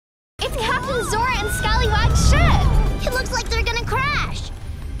It's Captain Zora and Scallywag's ship! It looks like they're gonna crash.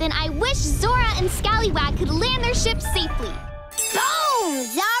 Then I wish Zora and Scallywag could land their ship safely. Boom!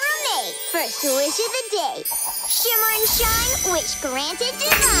 Zara made first wish of the day. Shimmer and shine, wish granted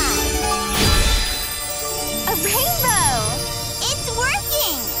divine. A rainbow! It's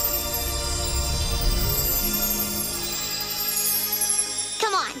working!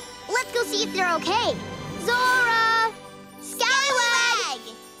 Come on, let's go see if they're okay. Zora! Scallywag!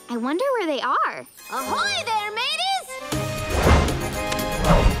 I wonder where they are. Ahoy there, mateys!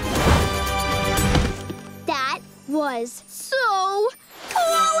 That was so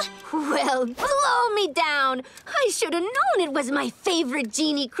cool! Well, blow me down. I should have known it was my favorite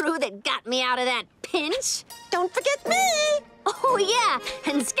genie crew that got me out of that pinch. Don't forget me! Oh, yeah,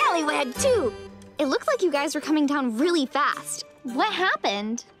 and Scallywag, too. It looked like you guys were coming down really fast. What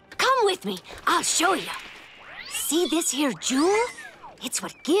happened? Come with me. I'll show you. See this here jewel? It's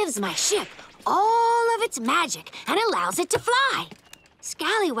what gives my ship all of its magic and allows it to fly.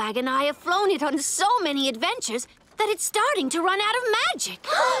 Scallywag and I have flown it on so many adventures that it's starting to run out of magic.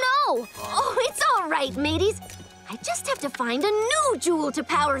 Oh, no! Oh, it's all right, mateys. I just have to find a new jewel to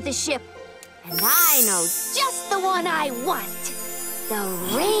power the ship. And I know just the one I want. The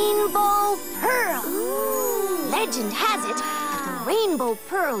Rainbow Pearl. Ooh. Legend has it that the Rainbow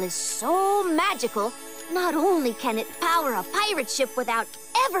Pearl is so magical, not only can it power a pirate ship without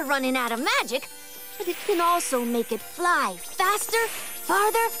ever running out of magic, but it can also make it fly faster,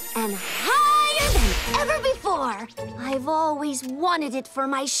 farther, and higher than ever before. I've always wanted it for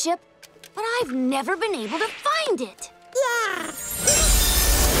my ship, but I've never been able to find it. Yeah!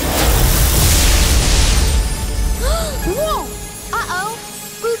 Whoa! Uh-oh.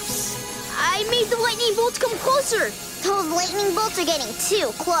 Oops. I made the lightning bolts come closer. Those lightning bolts are getting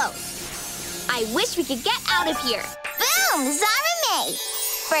too close. I wish we could get out of here. Boom! Zara made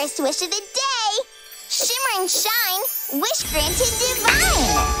first wish of the day. Shimmer and shine, wish granted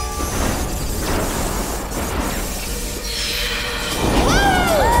divine.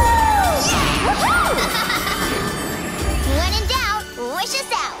 When in doubt, wish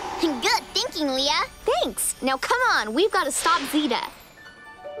us out. Good thinking, Leah. Thanks. Now come on, we've got to stop Zeta.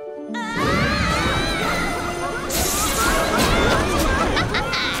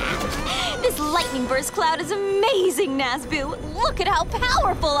 This lightning burst cloud is amazing, Nazboo. Look at how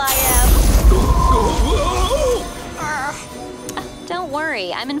powerful I am. Don't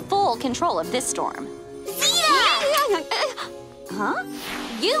worry, I'm in full control of this storm. Zeta! Huh?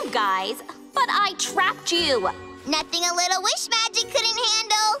 You guys, but I trapped you. Nothing a little wish magic couldn't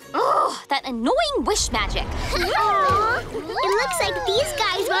handle. Ugh, that annoying wish magic. Aww, it looks like these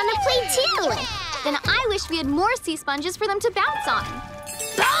guys want to play too. Then I wish we had more sea sponges for them to bounce on.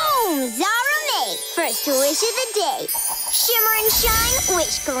 Boom! Zara made first wish of the day. Shimmer and shine,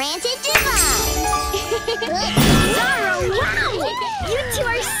 wish granted divine. Zara, wow! You two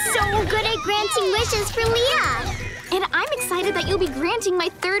are so good at granting wishes for Leah. And I'm excited that you'll be granting my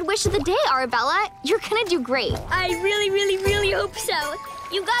third wish of the day, Arabella. You're gonna do great. I really hope so.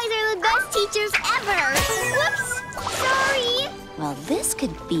 You guys are the best teachers ever. Whoops! Sorry. Well, this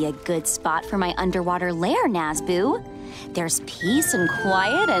could be a good spot for my underwater lair, Nazboo. There's peace and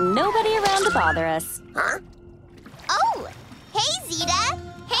quiet and nobody around to bother us. Huh? Oh, hey, Zeta.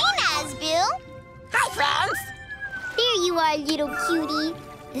 Hey, Nazboo. Hi, friends. There you are, little cutie.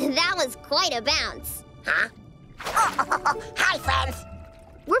 That was quite a bounce. Huh? Hi, friends.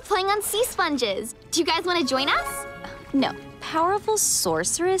 We're playing on sea sponges. Do you guys want to join us? No, powerful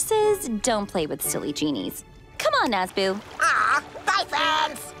sorceresses don't play with silly genies. Come on, Nazboo. Aw, bye,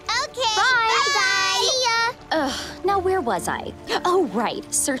 friends. Okay. Bye. Bye. See ya. Ugh, now where was I? Oh, right,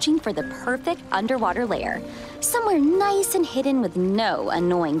 searching for the perfect underwater lair. Somewhere nice and hidden with no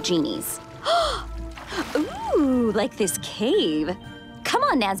annoying genies. Ooh, like this cave. Come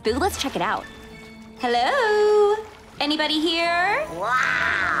on, Nazboo, let's check it out. Hello? Anybody here?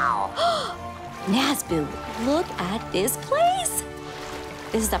 Wow. Nazboo, look at this place.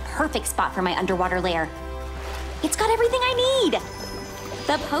 This is a perfect spot for my underwater lair. It's got everything I need.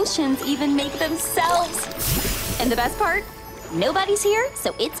 The potions even make themselves. And the best part? Nobody's here,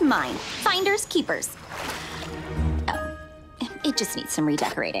 so it's mine. Finders, keepers. Oh, it just needs some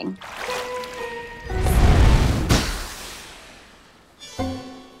redecorating.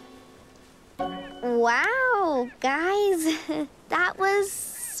 Wow, guys. That was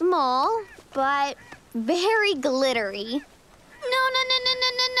small, but very glittery. No.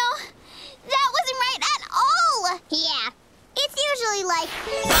 That wasn't right at all. Yeah. It's usually like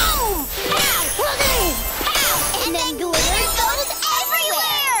boom, ow, ow, and then glitter goes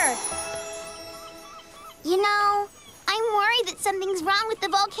everywhere. You know, I'm worried that something's wrong with the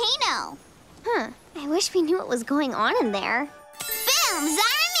volcano. volcano. I wish we knew what was going on in there. Boom,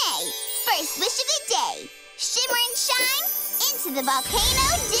 Zara May! First wish of the day. Shimmer and shine into the volcano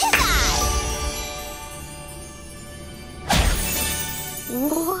divine.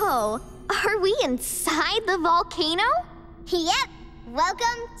 Whoa, are we inside the volcano? Yep,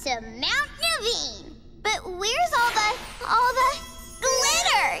 welcome to Mount Naveen. But where's all the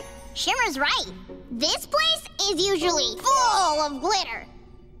glitter? Shimmer's right. This place is usually full of glitter.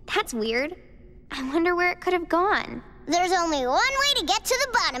 That's weird. I wonder where it could have gone. There's only one way to get to the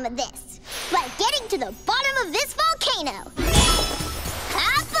bottom of this. By getting to the bottom of this volcano.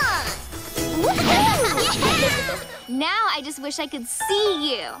 Have fun! Now I just wish I could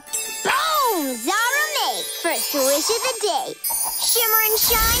see you. Boom! Zara May, first wish of the day. Shimmer and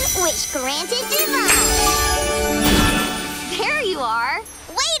shine, wish granted divine. There you are.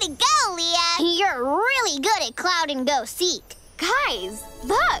 Way to go, Leah! You're really good at Cloud and Go Seek. Guys,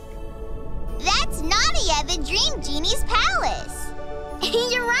 look. That's Nadia, the Dream Genie's palace.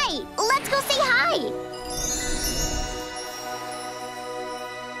 You're right. Let's go say hi.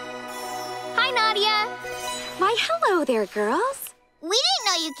 Hi, Nadia. Why, hello there, girls. We didn't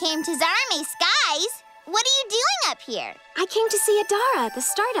know you came to Zara May Skies. What are you doing up here? I came to see Adara, the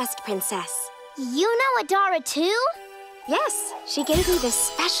Stardust Princess. You know Adara too? Yes, she gave me this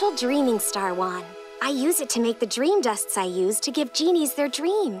special dreaming star wand. I use it to make the dream dusts I use to give genies their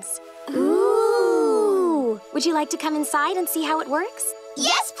dreams. Ooh! Would you like to come inside and see how it works?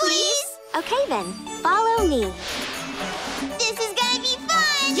 Yes, please! Okay then, follow me. This is gonna be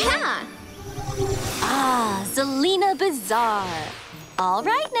fun! Yeah. Ah, Zelina Bazaar. All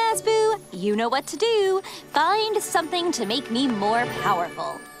right, Nazboo, you know what to do. Find something to make me more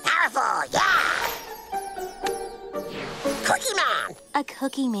powerful. Powerful, yeah! Cookie Man! A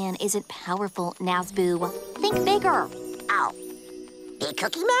cookie man isn't powerful, Nazboo. Think bigger. Oh, Big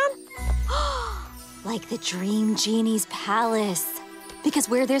Cookie Man? Like the Dream Genie's palace. Because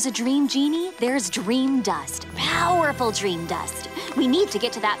where there's a Dream Genie, there's dream dust. Powerful dream dust. We need to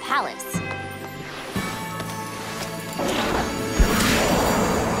get to that palace.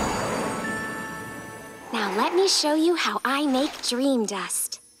 Now let me show you how I make dream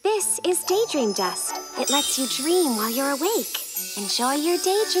dust. This is daydream dust. It lets you dream while you're awake. Enjoy your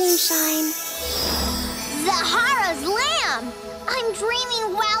daydream shine. Zahara's lamb! I'm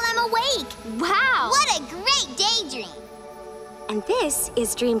dreaming while I'm awake. Wow. What a great daydream. And this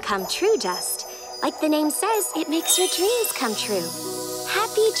is dream come true dust. Like the name says, it makes your dreams come true.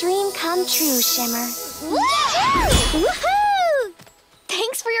 Happy dream come true, Shimmer. Woo! Woohoo!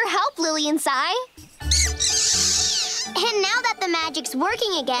 Thanks for your help, Lily and Sai. And now that the magic's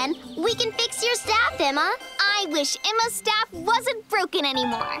working again, we can fix your staff, Emma. I wish Emma's staff wasn't broken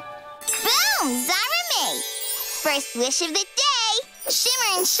anymore. Boom! Zara May! First wish of the day!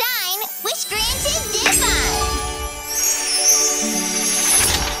 Shimmer and shine, wish granted divine!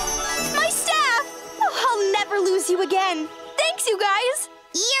 My staff! Oh, I'll never lose you again. Thanks, you guys.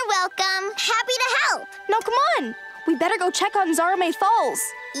 You're welcome. Happy to help. Now, come on. We better go check on Zara May Falls.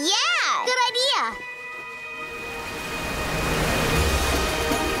 Yeah! Good idea.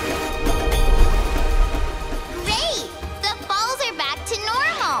 Great! The falls are back to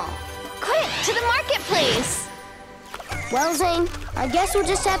normal. Quick, to the marketplace. Well, Zane, I guess we'll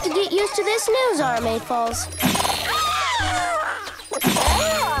just have to get used to this new Zara May Falls.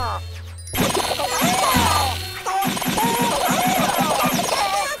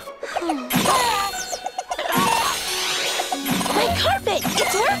 My carpet!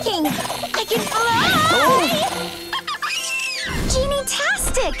 It's working! I can fly!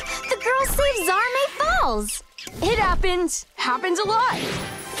 Genie-tastic! The girls saved Zara May Falls! It happens. Happens a lot.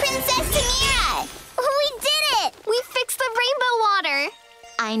 Princess Samira! We did it! We fixed the rainbow water.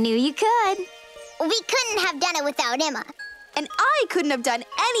 I knew you could. We couldn't have done it without Emma. And I couldn't have done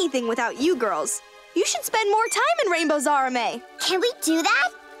anything without you girls. You should spend more time in Rainbow Zara May. Can we do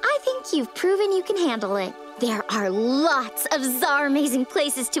that? I think you've proven you can handle it. There are lots of Zara amazing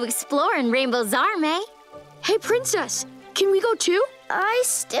places to explore in Rainbow Zara May. Hey, Princess, can we go too? I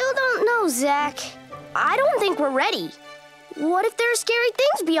still don't know, Zac. I don't think we're ready. What if there are scary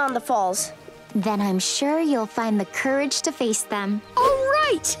things beyond the falls? Then I'm sure you'll find the courage to face them. All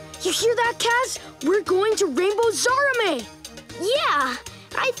right! You hear that, Kaz? We're going to Rainbow Zara May. Yeah,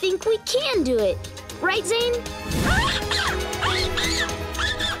 I think we can do it. Right, Zane?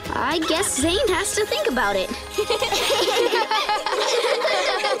 I guess Zane has to think about it.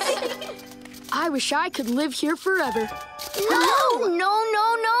 I wish I could live here forever. No! No!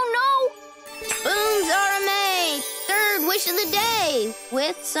 Boom, Zara May! Third wish of the day.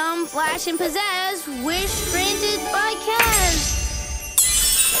 With some flash and pizzazz, wish granted by Kaz.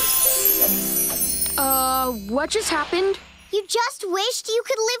 What just happened? You just wished you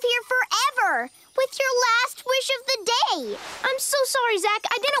could live here forever with your last wish of the day. I'm so sorry, Zac.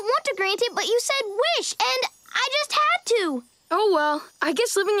 I didn't want to grant it, but you said wish, and I just had to. Oh, well, I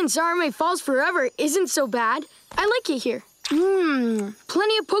guess living in Zaramei Falls forever isn't so bad. I like it here.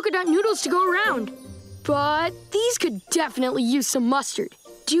 Plenty of polka dot noodles to go around. But these could definitely use some mustard.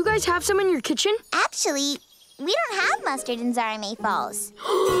 Do you guys have some in your kitchen? Actually, we don't have mustard in Zaramei Falls.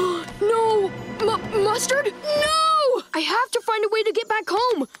 No! Mustard? No! I have to find a way to get back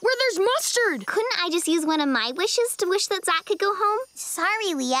home where there's mustard. Couldn't I just use one of my wishes to wish that Zac could go home?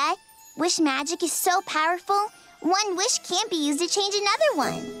 Sorry, Leah. Wish magic is so powerful. One wish can't be used to change another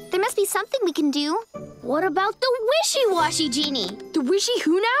one. There must be something we can do. What about the wishy-washy genie? The wishy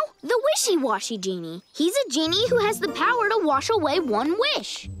who now? The wishy-washy genie. He's a genie who has the power to wash away one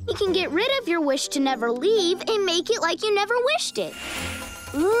wish. He can get rid of your wish to never leave and make it like you never wished it.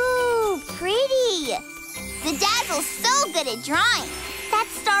 Ooh, pretty. The Dazzle's so good at drawing. That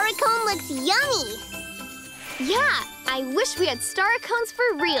starry cone looks yummy. Yeah, I wish we had star cones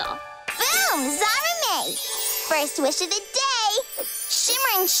for real. Boom, Zaramei. First wish of the day.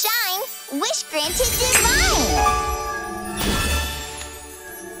 Shimmer and Shine, wish granted divine.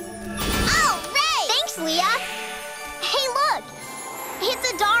 All right. Thanks, Leah. Hey, look. It's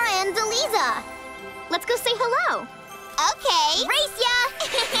Adara and Deliza. Let's go say hello. Okay. Race ya.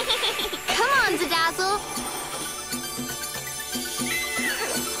 Come on, Zadazzle.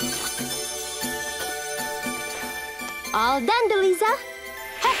 All done, Deliza.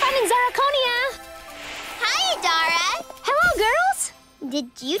 Have fun in Zaraconia. Hi, Adara. Hello, girls. Did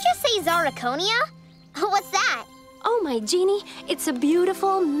you just say Zaraconia? What's that? Oh, my genie, it's a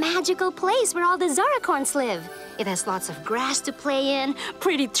beautiful, magical place where all the Zaracorns live. It has lots of grass to play in,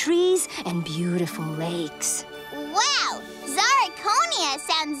 pretty trees, and beautiful lakes. Wow, Zaraconia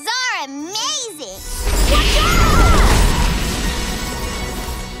sounds amazing.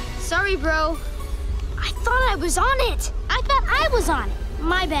 Sorry, bro. I thought I was on it. I thought I was on it.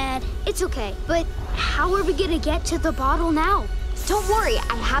 My bad. It's okay. But how are we gonna get to the bottle now? Don't worry,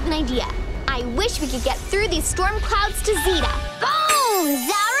 I have an idea. I wish we could get through these storm clouds to Zeta. Boom!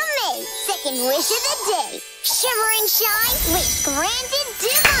 Zaramei, second wish of the day. Shimmer and Shine, wish granted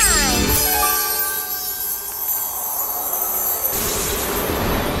divine.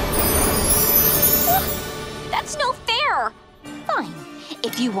 That's no fair. Fine.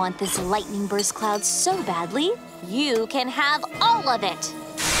 If you want this lightning burst cloud so badly, you can have all of it.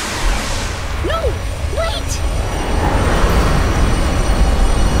 No! Wait!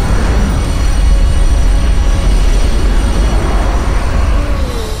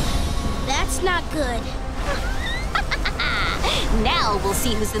 That's not good. Now we'll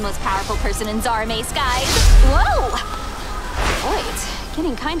see who's the most powerful person in Zaramei skies. Whoa! Boy, it's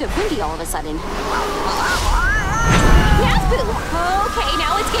getting kind of windy all of a sudden. Nazboo! Okay,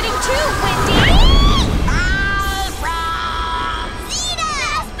 now it's getting too windy. Zeta!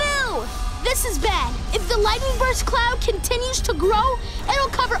 Nazboo! This is bad. If the lightning burst cloud continues to grow, it'll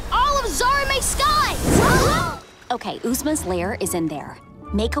cover all of Zaramei skies. Okay, Uzma's lair is in there.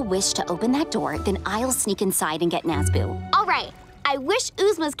 Make a wish to open that door, then I'll sneak inside and get Nazboo. All right. I wish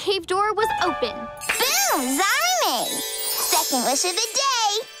Uzma's cave door was open. Boom! Zaramei! Second wish of the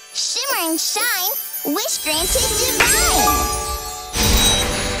day. Shimmer and Shine, wish granted divine.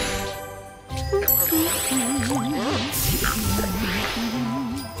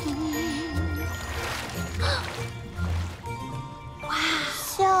 Wow,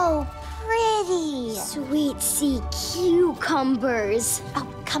 so pretty. Sweet sea cucumbers. Oh,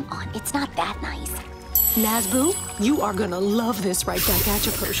 come on, it's not that nice. Nazboo, you are gonna love this right back at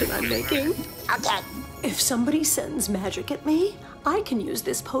you potion I'm making. Okay. If somebody sends magic at me, I can use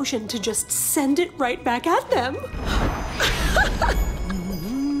this potion to just send it right back at them.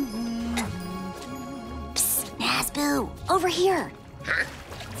 Psst, Nazboo, over here. Huh?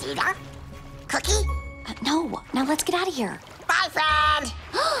 Zeta? Cookie? No, now let's get out of here. Bye, friend.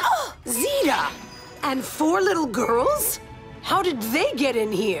 Zeta! And 4 little girls? How did they get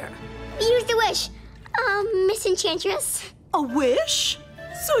in here? Use the wish. Miss Enchantress. A wish?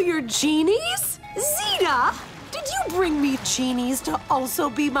 So you're genies? Zeta, did you bring me genies to also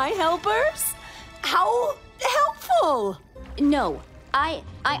be my helpers? How helpful! No, I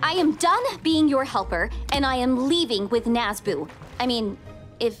am done being your helper, and I am leaving with Nazboo. I mean,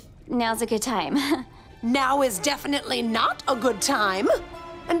 if now's a good time. Now is definitely not a good time.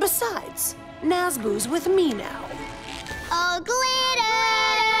 And besides, Nazboo's with me now. Oh, glitter!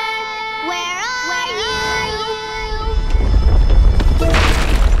 Where are you?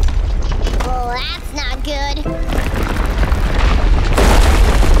 Well, that's not good.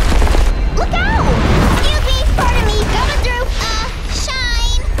 Look out!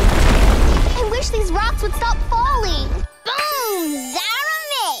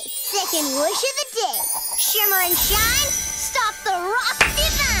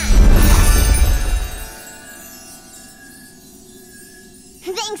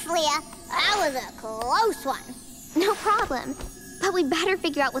 Leah. That was a close one. No problem. But we'd better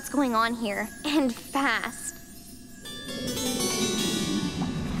figure out what's going on here. And fast.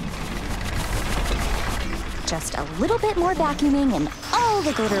 Just a little bit more vacuuming and all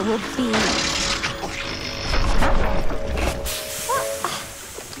the glitter will be...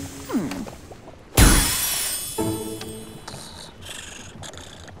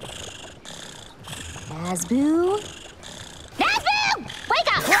 Nazboo? Nazboo! Wake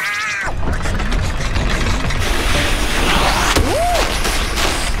up!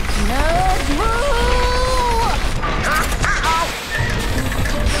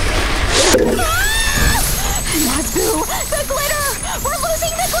 Nazboo! The glitter! We're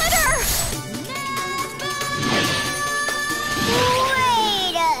losing the glitter!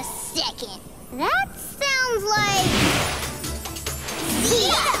 Wait a second. That sounds like...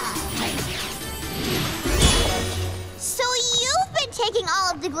 Zeta! So you've been taking all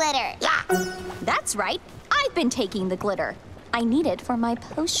of the glitter? Yeah! That's right. I've been taking the glitter. I need it for my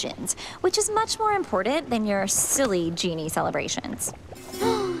potions, which is much more important than your silly genie celebrations.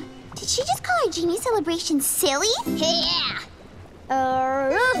 Did she just call our genie celebration silly? Yeah.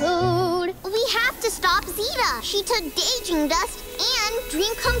 Rude. We have to stop Zeta. She took daydream dust and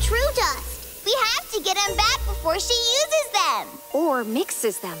dream come true dust. We have to get them back before she uses them. Or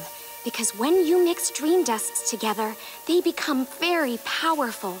mixes them. Because when you mix dream dusts together, they become very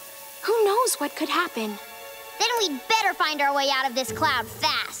powerful. Who knows what could happen? Then we'd better find our way out of this cloud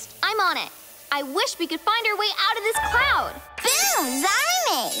fast. I'm on it. I wish we could find our way out of this cloud. Boom!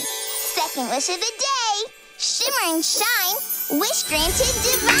 Zara! Second wish of the day. Shimmer and Shine. Wish granted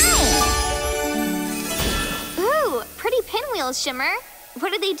divine. Ooh, pretty pinwheels, Shimmer.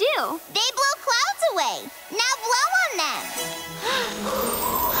 What do they do? They blow clouds away. Now blow on them.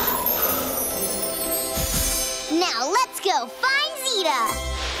 Now let's go find Zeta.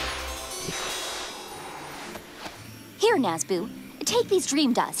 Here, Nazboo, take these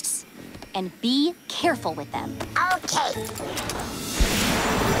dream dusts and be careful with them. Okay.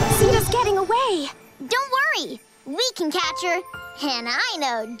 Zeta's getting away. Don't worry. We can catch her. And I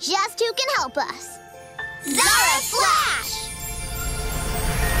know just who can help us. Zara Flash!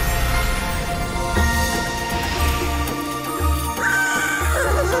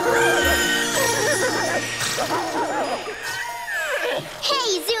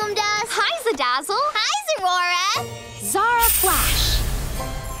 Hey, Zoom Dust. Hi, Zadazzle. Hi, Zerora. Zara Flash.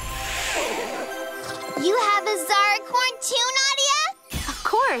 You have a Zaracorn too, Nadia? Of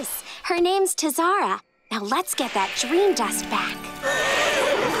course. Her name's Tazara. Now let's get that dream dust back.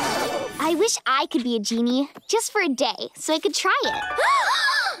 I wish I could be a genie just for a day so I could try it.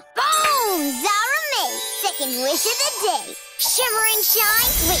 Boom! Zara May, second wish of the day. Shimmer and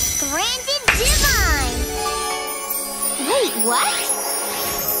Shine, wish granted divine. Wait, what?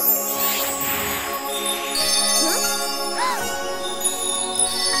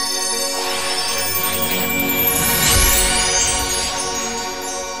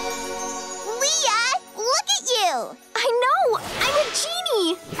 Leah, look at you! I know! I'm a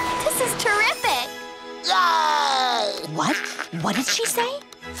genie! This is terrific! Yay! What? What did she say?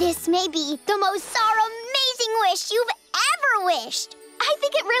 This may be the most Zara-amazing wish you've ever wished. I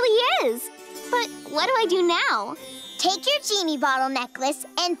think it really is. But what do I do now? Take your genie bottle necklace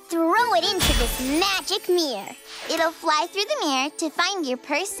and throw it into this magic mirror. It'll fly through the mirror to find your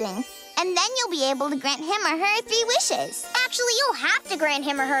person, and then you'll be able to grant him or her 3 wishes. Actually, you'll have to grant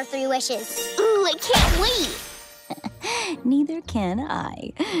him or her 3 wishes. Ooh, I can't wait. Neither can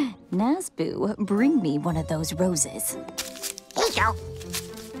I. Nazboo, bring me one of those roses. Here you go.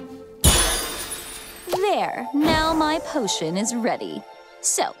 There, now my potion is ready.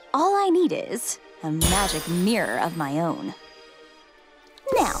 So, all I need is a magic mirror of my own.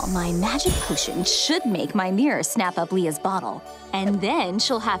 Now, my magic potion should make my mirror snap up Leah's bottle, and then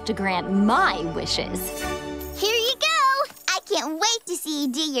she'll have to grant my wishes. Here you go. I can't wait to see you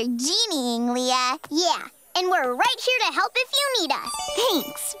do your genieing, Leah. Yeah, and we're right here to help if you need us.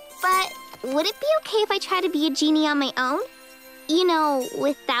 Thanks. But would it be okay if I try to be a genie on my own? You know,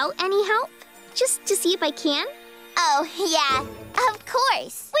 without any help? Just to see if I can? Oh, yeah, of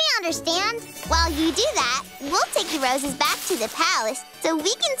course. We understand. While you do that, we'll take the roses back to the palace so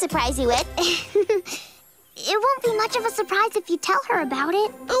we can surprise you with... It won't be much of a surprise if you tell her about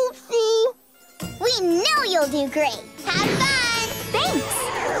it. Oopsie. We know you'll do great. Have fun. Thanks.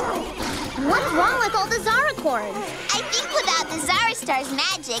 What's wrong with all the Zaracorns? I think without the Zara Star's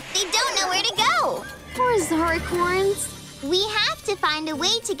magic, they don't know where to go. Poor Zaracorns. We have to find a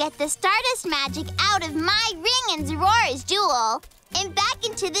way to get the Stardust magic out of my ring and Zerora's jewel and back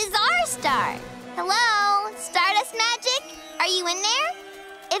into the Zara Star. Hello, Stardust magic? Are you in there?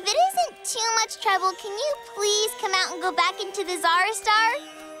 If it isn't too much trouble, can you please come out and go back into the Zara Star?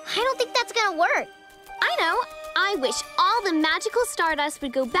 I don't think that's gonna work. I know. I wish all the magical stardust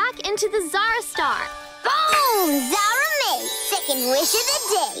would go back into the Zara Star. Boom! Zara May, second wish of the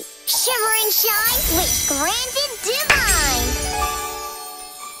day. Shimmer and Shine, wish granted divine.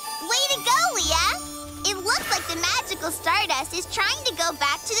 Way to go, Leah! It looks like the magical stardust is trying to go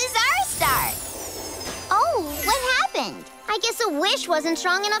back to the Zara Star. Oh, what happened? I guess a wish wasn't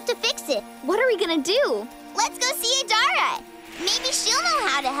strong enough to fix it. What are we gonna do? Let's go see Adara. Maybe she'll know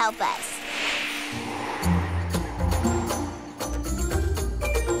how to help us.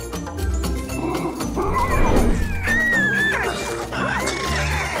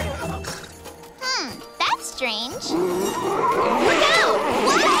 That's strange. Look out!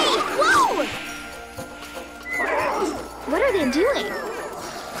 Wait! Whoa! What are they doing?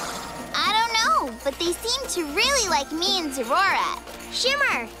 I don't know, but they seem to really like me and Aurora.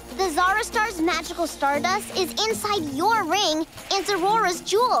 Shimmer! The Zara Star's magical stardust is inside your ring and Aurora's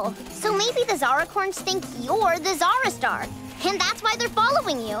jewel. So maybe the Zaracorns think you're the Zara Star. And that's why they're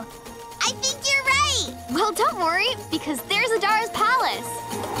following you. I think you're right. Well, don't worry, because there's Adara's palace.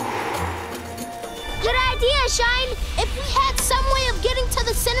 Good idea, Shine. If we had some way of getting to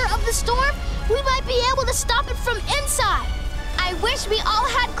the center of the storm, we might be able to stop it from inside. I wish we all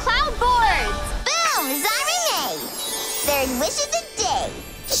had cloud boards. Boom! Zara May. Third wish of the day.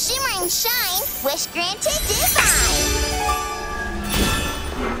 Shimmer and Shine, wish granted divine.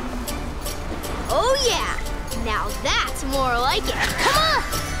 Oh, yeah. Now that's more like it. Come on!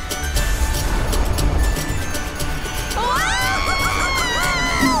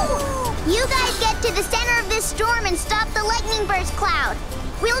 You guys get to the center of this storm and stop the lightning burst cloud.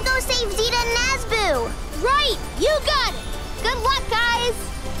 We'll go save Zeta and Nazboo. Right, you got it. Good luck, guys.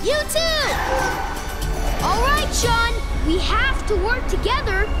 You too. All right, Sean. We have to work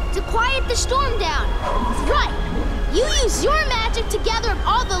together to quiet the storm down. Right. You use your magic to gather up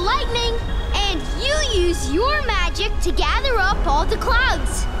all the lightning, and you use your magic to gather up all the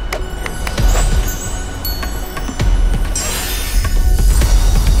clouds.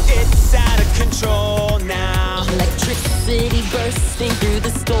 It's out of control now. Electricity bursting through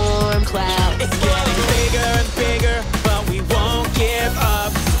the storm clouds. It's getting bigger and bigger, but we won't give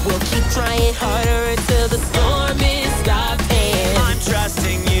up. We'll keep trying harder until the storm is stopped. And I'm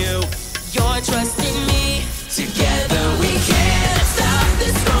trusting you, you're trusting me. Together we can stop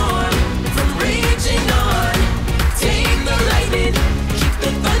the storm from raging on. Tame the lightning, keep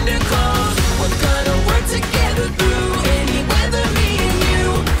the thunder cold. We're gonna work together through any weather, me and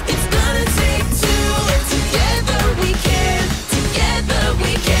you. It's gonna take two, and together we can. Together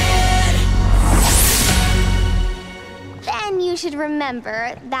we can. Then you should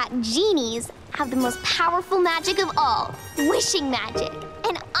remember that genies have the most powerful magic of all, wishing magic.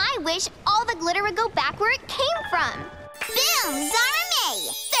 And I wish all the glitter would go back where it came from. Boom! Zara May,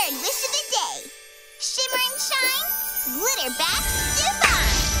 third wish of the day. Shimmer and Shine, glitter back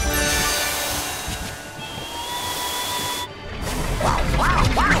divine.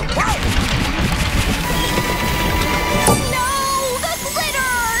 No! The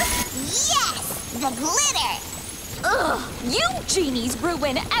glitter! Yes! The glitter! Ugh! You genies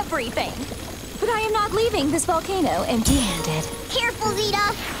ruin everything! But I am not leaving this volcano empty-handed. Careful,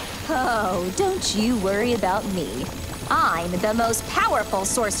 Zeta! Oh, don't you worry about me. I'm the most powerful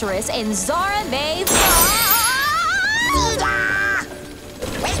sorceress in Zara May's... Zeta!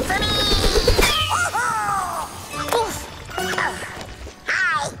 Wait for me!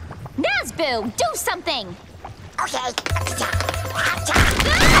 Hi! Nazboo, do something! Okay.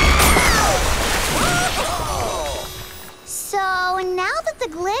 So, now that the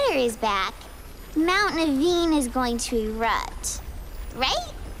glitter is back, Mount Naveen is going to erupt,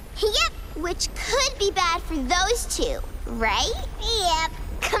 right? Yep, which could be bad for those two, right? Yep.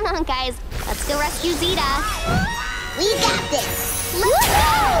 Come on, guys. Let's go rescue Zeta. We got this. Let's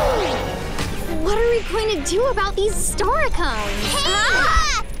go! What are we going to do about these star cones?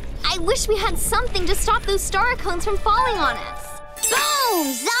 Hey! I wish we had something to stop those star cones from falling on us.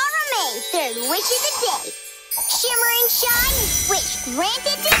 Boom! Zara May, third wish of the day. Shimmer and Shine, wish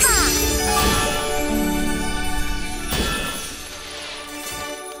granted divine.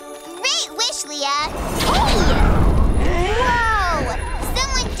 Great wish, Leah. Hey! Whoa!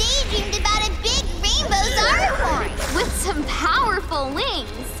 Someone daydreamed about a big rainbow Zaracorn. With some powerful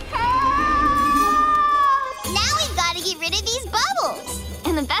wings. Now we've got to get rid of these bubbles.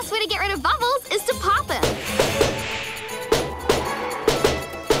 And the best way to get rid of bubbles is to pop them.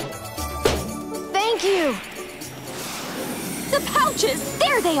 Thank you. The pouches!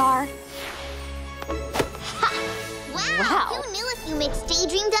 There they are! Wow, Wow. who knew a you mix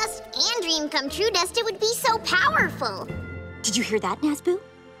daydream dust and dream come true dust, it would be so powerful. Did you hear that, Nazboo?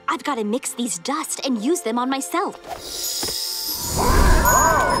 I've got to mix these dust and use them on myself.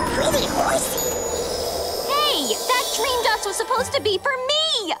 Pretty horsey. Hey, that dream dust was supposed to be for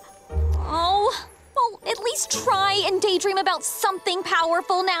me! Oh, well, at least try and daydream about something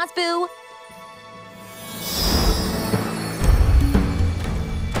powerful, Nazboo.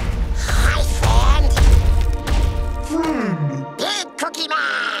 Hi, friend. Big cookie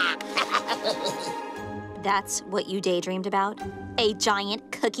man. That's what you daydreamed about? A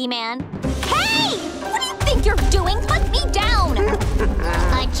giant cookie man? Hey! What do you think you're doing? Put me down!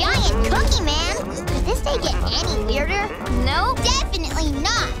 A giant cookie man? Could this day get any weirder? No, definitely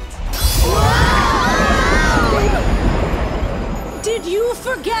not. Did you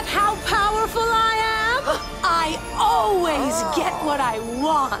forget how powerful I am? I always get what I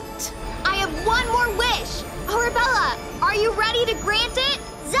want. I have one more wish. Arabella, are you ready to grant it?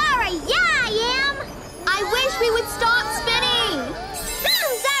 Zara, yeah, I am. I wish we would stop spinning.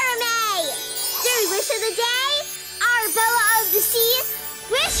 Boom, Zara May! Third wish of the day, Arabella of the sea,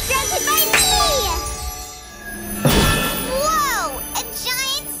 wish granted by me! Whoa, a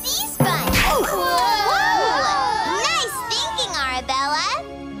giant sea sponge! Whoa! Nice thinking, Arabella.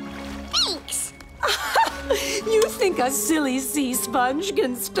 Thanks. You think a silly sea sponge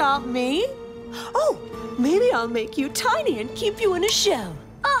can stop me? Oh, maybe I'll make you tiny and keep you in a shell.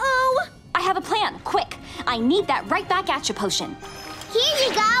 Uh-oh! I have a plan. Quick! I need that right back at you potion. Here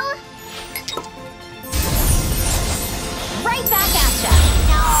you go. Right back at ya.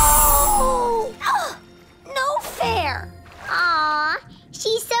 No! No fair. Aw,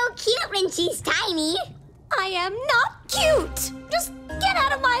 she's so cute when she's tiny. I am not cute. Just get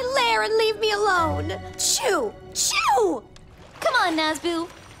out of my lair and leave me alone. Shoo! Shoo! Come on, Nazboo.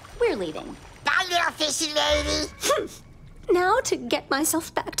 We're leaving. Bye, little fishy lady. Now to get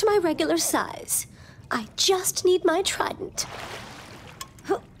myself back to my regular size. I just need my trident.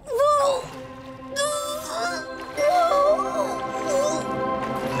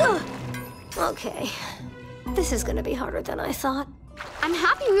 Okay, this is gonna be harder than I thought. I'm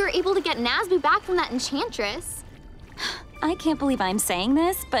happy we were able to get Nazboo back from that enchantress. I can't believe I'm saying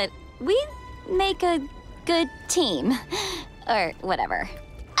this, but we make a good team. Or whatever.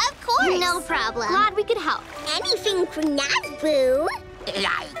 Of course. No problem. Glad we could help. Anything for Nazboo.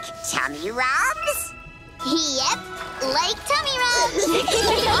 Like tummy rubs? Yep, like tummy rubs.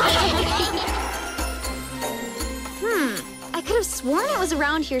 I could have sworn it was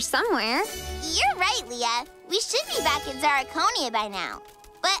around here somewhere. You're right, Leah. We should be back in Zaraconia by now.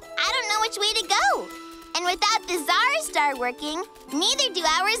 But I don't know which way to go. And without the Zara Star working, neither do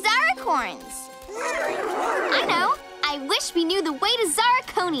our Zaracorns. I know. I wish we knew the way to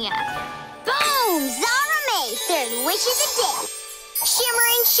Zaraconia. Boom! Zara May, third wish of the day. Shimmer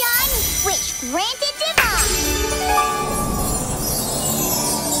and Shine, wish granted divine.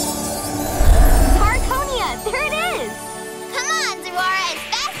 Zaraconia, there it is. Come on, Zora, as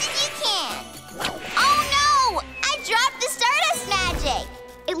fast as you can. Oh no! I dropped the Stardust magic.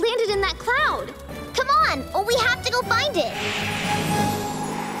 It landed in that cloud. Come on, or we have to go find it.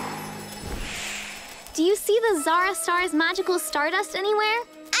 Do you see the Zara Star's magical stardust anywhere?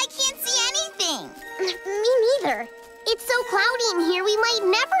 I can't see anything. Me neither. It's so cloudy in here, we might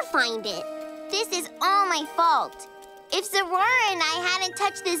never find it. This is all my fault. If Zora and I hadn't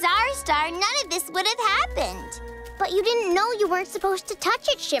touched the Zara Star, none of this would have happened. But you didn't know you weren't supposed to touch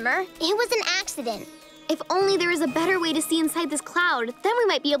it, Shimmer. It was an accident. If only there was a better way to see inside this cloud, then we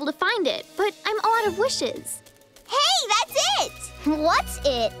might be able to find it. But I'm all out of wishes. Hey, that's it! What's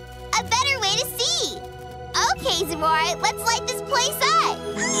it? A better way to see. Okay, Zora, let's light this place up.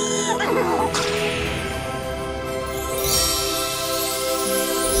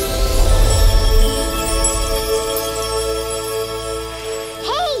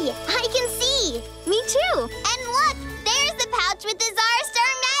 Hey, I can see. Me too. And look, there's the pouch with the Zara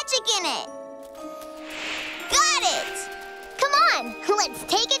Star magic in it. Got it. Come on, let's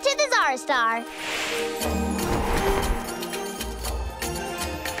take it to the Zara Star.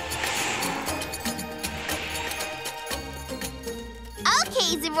 Okay,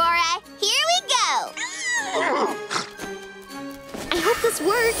 Zora, here we go. I hope this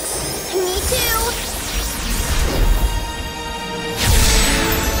works. Me too.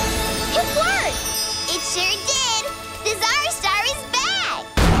 It worked! It sure did! The Zara Star is back!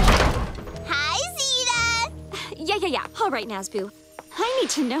 Hi, Zeta! Yeah. All right, Nazboo. I need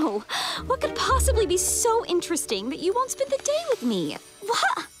to know, what could possibly be so interesting that you won't spend the day with me?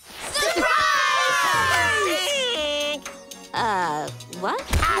 What? Surprise! What?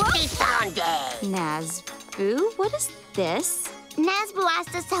 Happy Sunday! Nazboo, what is this? Nazboo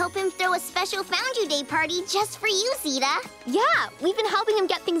asked us to help him throw a special Found You Day party just for you, Zeta. Yeah, we've been helping him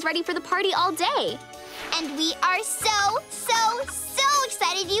get things ready for the party all day. And we are so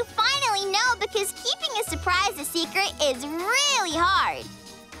excited you finally know, because keeping a surprise a secret is really hard.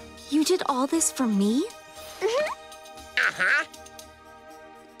 You did all this for me? Uh-huh.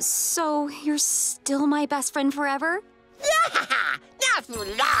 So you're still my best friend forever? Yeah! Nazboo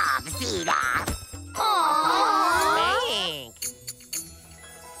loves Zeta. Thanks.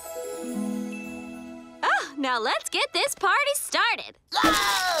 Oh, now let's get this party started.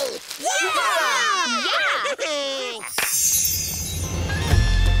 Yay! Yeah!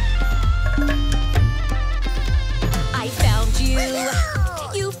 I found you.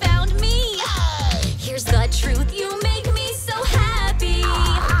 You found me. Here's the truth. You make me so happy.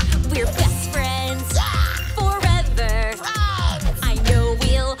 We're best friends forever. I know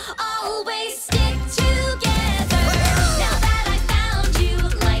we'll always stick together. Now that I found you,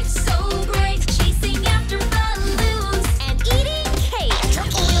 life's so great. Chasing after balloons and eating cake.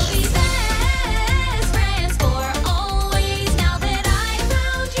 We'll be best friends for always. Now that I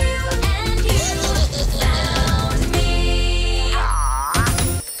found you and you found me.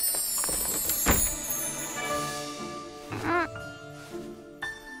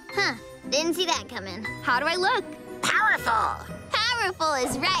 Huh, didn't see that coming. How do I look? Powerful. Powerful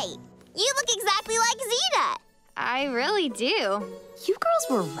is right. You look exactly like Zeta. I really do. You girls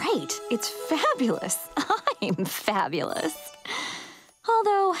were right. It's fabulous. I'm fabulous.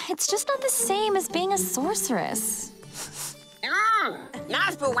 Although, it's just not the same as being a sorceress.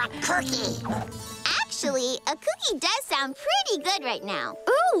 Nazboo want cookie. Actually, a cookie does sound pretty good right now.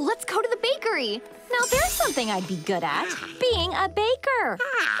 Ooh, let's go to the bakery. Now there's something I'd be good at, being a baker.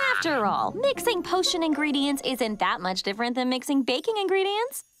 After all, mixing potion ingredients isn't that much different than mixing baking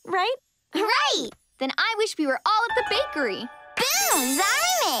ingredients, right? Right! Then I wish we were all at the bakery. Boom!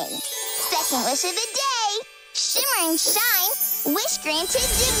 Zarame! Second wish of the day. Shimmer and shine. Wish granted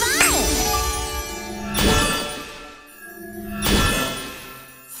divine.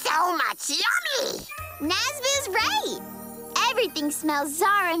 So much yummy. Nazboo's right. Everything smells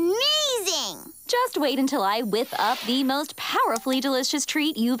amazing. Just wait until I whip up the most powerfully delicious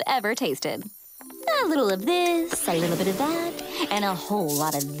treat you've ever tasted. A little of this, a little bit of that, and a whole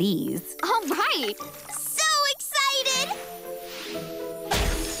lot of these. All right. So excited!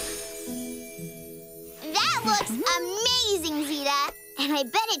 That looks amazing, Zeta. And I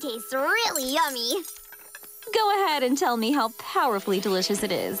bet it tastes really yummy. Go ahead and tell me how powerfully delicious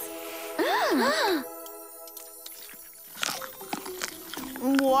it is.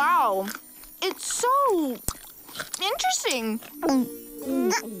 Wow. It's so interesting.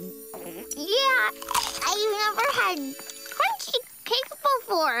 Yeah, I've never had crunchy cake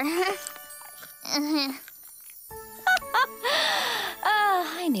before.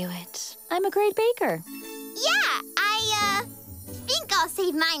 I knew it. I'm a great baker. Yeah, I think I'll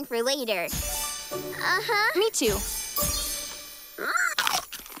save mine for later. Me too.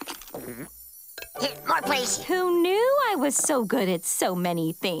 More please. Who knew I was so good at so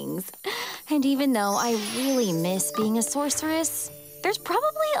many things? And even though I really miss being a sorceress, there's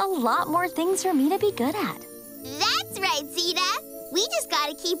probably a lot more things for me to be good at. That's right, Zeta. We just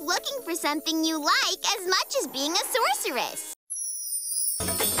gotta keep looking for something you like as much as being a sorceress.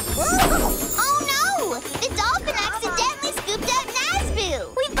 Oh no! The dolphin accidentally scooped up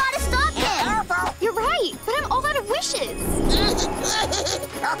Nazboo! We've gotta stop him! You're right, but I'm all out of wishes.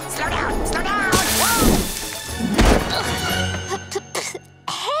 Slow down, slow down.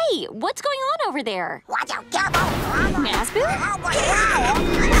 Hey, what's going on over there? Watch out, careful. Nazboo?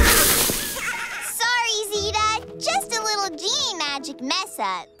 Sorry, Zeta. Just a little genie magic mess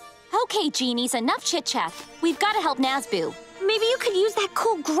up. Okay, genies, enough chit-chat. We've got to help Nazboo. Maybe you could use that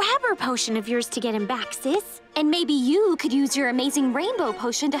cool grabber potion of yours to get him back, sis. And maybe you could use your amazing rainbow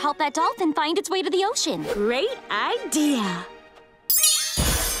potion to help that dolphin find its way to the ocean. Great idea.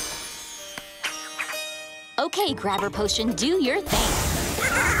 Okay, grabber potion, do your thing.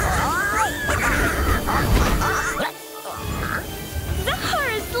 The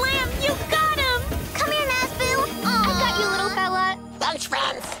horror slam! You got him! Come here, Nazboo. I got you, little fella. Thanks,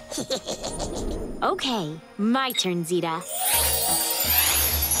 friends. Okay, my turn, Zeta.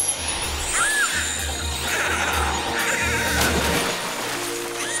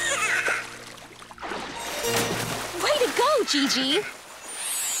 Way to go, Gigi!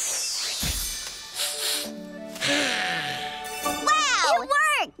 Wow! It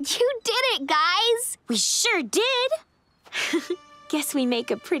worked! You did it, guys. We sure did! Guess we make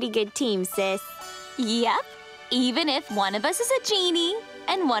a pretty good team, sis. Yep, even if one of us is a genie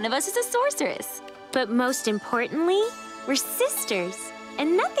and one of us is a sorceress. But most importantly, We're sisters,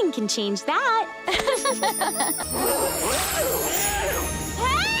 and nothing can change that.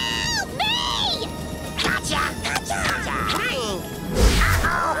 Help me! Gotcha!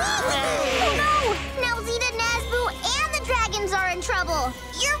 Oh no! Now Zeta, Nazboo, and the dragons are in trouble.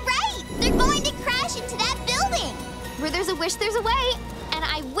 You're right! They're going to crash into that building. Where there's a wish, there's a way. And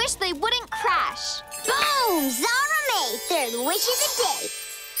I wish they wouldn't crash. Boom! Zara made third wish of the day.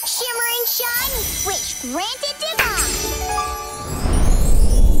 Shimmer and Shine, wish granted divine.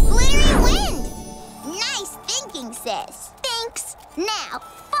 Glittery wind! Nice thinking, sis. Thanks. Now,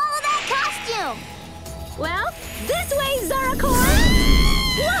 follow that costume. Well, this way, Zaracore!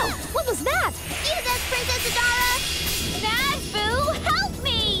 Whoa! What was that? Eat us, Princess Adara. Nazboo, help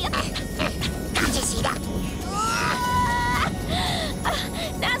me! Gotcha, Zeta!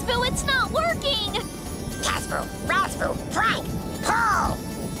 Nazboo, it's not working! Nazboo, Razboo, Frank, pull!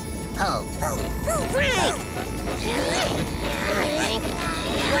 Pull, Frank!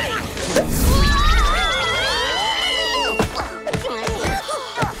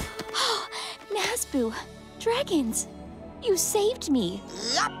 Nazboo, dragons, you saved me.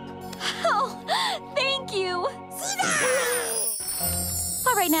 Yup! Oh, thank you.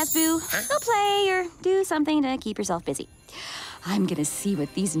 All right, Nazboo, go play or do something to keep yourself busy. I'm gonna see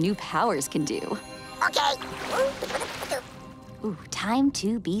what these new powers can do. Okay. Ooh, time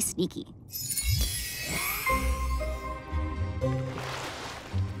to be sneaky.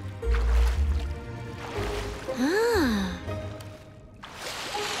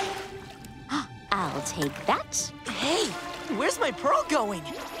 I'll take that. Hey, where's my pearl going?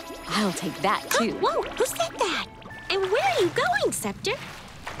 I'll take that, too. Whoa, who said that? And where are you going, Scepter?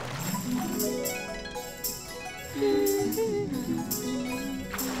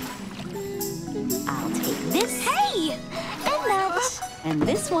 I'll take this. Hey! And that. And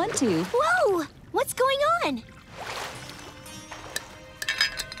this one, too. Whoa! What's going on?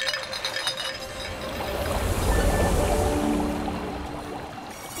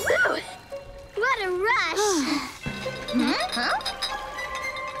 Woo! What a rush! Huh?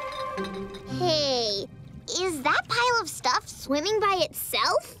 Hey, is that pile of stuff swimming by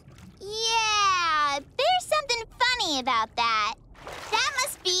itself? Yeah, there's something funny about that. That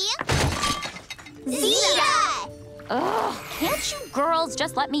must be... Zeta! Ugh, can't you girls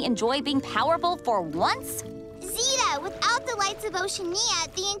just let me enjoy being powerful for once? Zeta, without the lights of Oceania,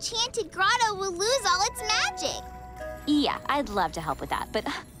 the enchanted grotto will lose all its magic. Yeah, I'd love to help with that, but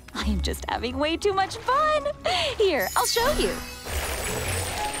I am just having way too much fun. Here, I'll show you.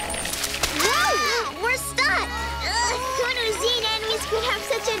 Whoa! We're stuck! Who knew Zeta enemies could have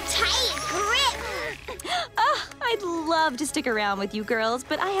such a tight grip? I'd love to stick around with you girls,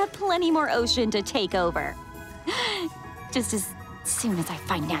 but I have plenty more ocean to take over. Just as soon as I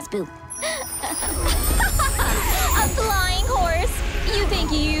find Nazboo. A flying horse! You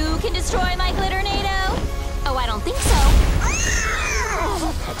think you can destroy my glitter-nado? Oh, I don't think so.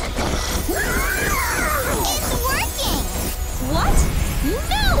 It's working! What?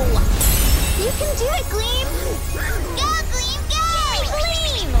 No! You can do it, Gleam! Go, Gleam, go! Yay,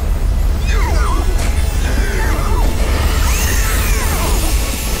 Gleam!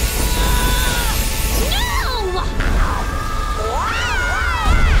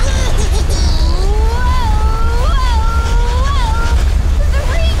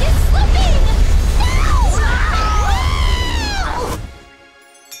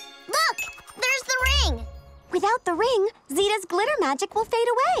 Without the ring, Zeta's glitter magic will fade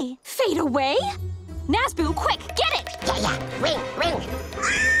away. Fade away? Nazboo, quick, get it! Yeah, ring!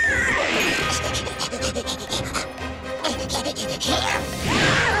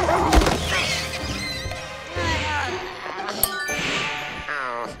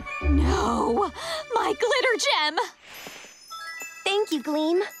 No, my glitter gem! Thank you,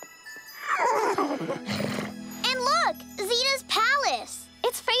 Gleam. And look, Zeta's palace.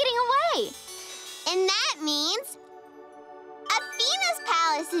 It's fading away. And that means Athena's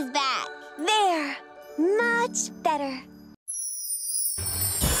palace is back. There. Much better.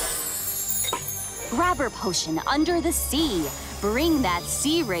 Grabber potion under the sea. Bring that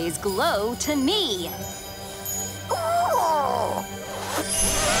sea ray's glow to me.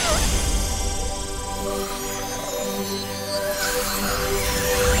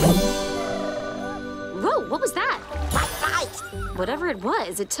 Whoa, what was that? Right! Whatever it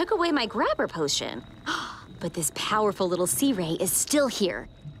was, it took away my grabber potion. But this powerful little sea ray is still here.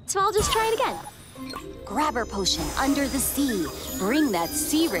 So I'll just try it again. Grabber potion under the sea. Bring that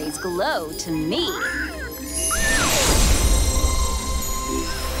sea ray's glow to me.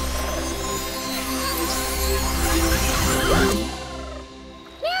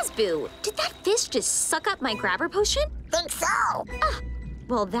 Nazboo, did that fish just suck up my grabber potion? Think so.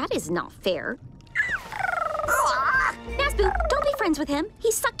 Well, that is not fair. Nazboo, don't be friends with him.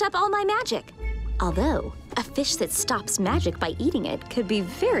 He sucked up all my magic. Although, a fish that stops magic by eating it could be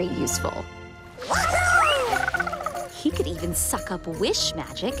very useful. He could even suck up wish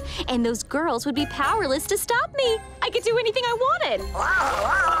magic, and those girls would be powerless to stop me. I could do anything I wanted.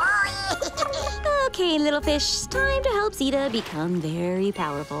 Okay, little fish, time to help Zeta become very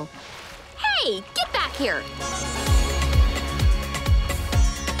powerful. Hey, get back here.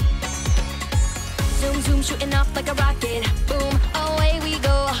 Zoom, zoom, shooting off like a rocket. Boom, away we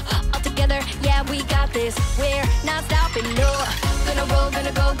go. All together, yeah, we got this. We're not stopping, no. Gonna roll,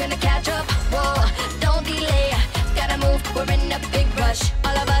 gonna go, gonna catch up. Whoa, don't delay. Gotta move, we're in a big rush.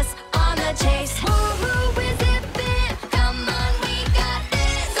 All of us on the chase. Woo-hoo, we're zipping. Come on, we got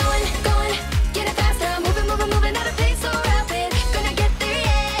this. Going, going, get it faster. Moving, moving, moving at a pace so rapid. Gonna get there,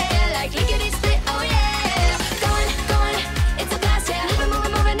 yeah. Like lickety split, oh yeah. Going, going, it's a blast, yeah. Moving,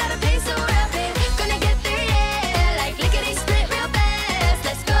 moving, moving at a pace so rapid. Gonna get there, yeah. Like lickety split real fast.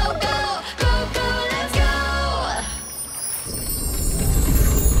 Let's go, go, go, go, let's go.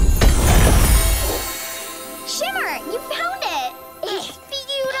 Shimmer, you found it! It's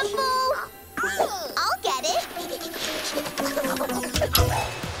beautiful! I'll get it!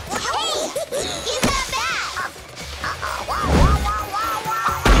 Hey! Give that back!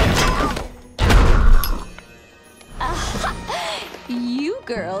 You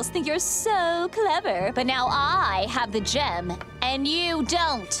girls think you're so clever, but now I have the gem, and you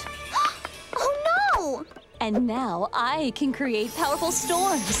don't. Oh no! And now I can create powerful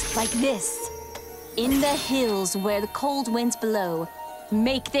storms like this. In the hills where the cold winds blow,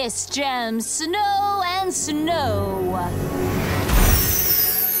 make this gem snow and snow.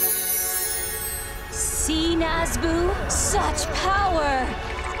 See, Nazboo? Such power!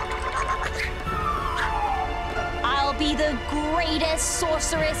 I'll be the greatest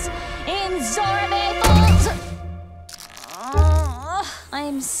sorceress in Zarme Falls!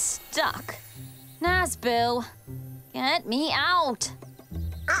 I'm stuck. Nazboo, get me out.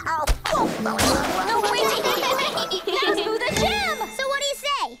 Uh-oh. No, wait! Nazboo, the gem! So what do you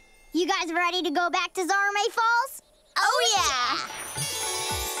say? You guys ready to go back to Zarme Falls? Oh yeah!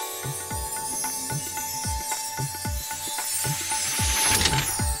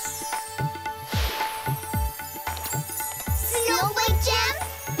 Snowflake Gem,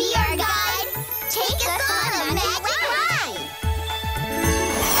 be our guide. Take us on a magic ride.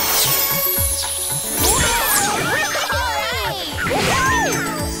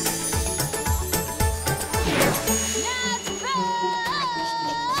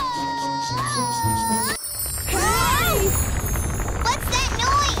 What's that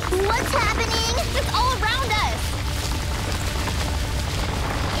noise? What's happening? It's all around us.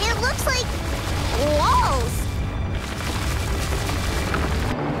 It looks like walls.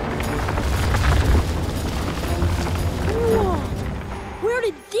 Whoa! Where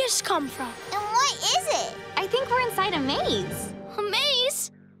did this come from? And what is it? I think we're inside a maze. A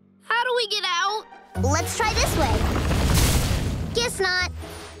maze? How do we get out? Let's try this way. Guess not.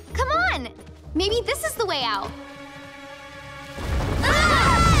 Come on! Maybe this is the way out.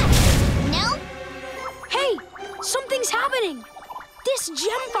 No? Hey, something's happening. This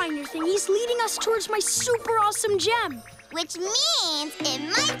gem finder thingy's leading us towards my super awesome gem. Which means it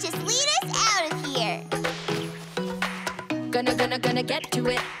might just lead us out of here. Gonna get to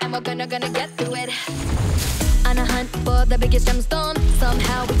it, and we're gonna get through it. On a hunt for the biggest gemstone.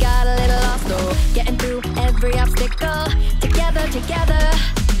 Somehow we got a little lost, though. Getting through every obstacle, together, together.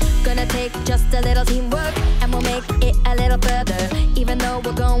 Gonna take just a little teamwork, and we'll make it a little further. Even though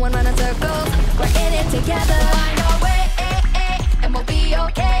we're going round in circles, we're in it together. Find our way, and we'll be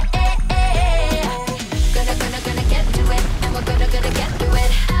okay. Gonna get to it, and we're gonna get through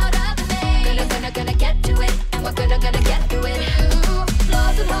it. Out of the maze. Gonna get to it, and we're gonna get through it.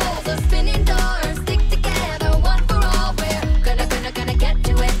 Floors and holes are spinning doors. Stick together, one for all. We're gonna get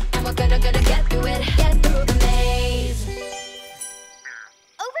to it, and we're gonna get through it. Get through the maze.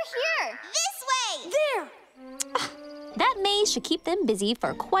 Over here. This way. There! That maze should keep them busy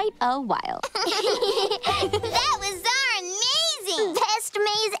for quite a while. That was our amazing best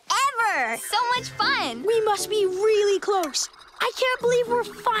maze ever. So much fun! We must be really close. I can't believe we're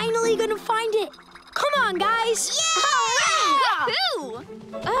finally gonna find it. Come on, guys. Woohoo!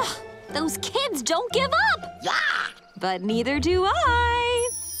 Ugh, those kids don't give up! Yeah! But neither do I.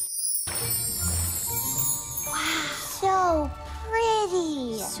 So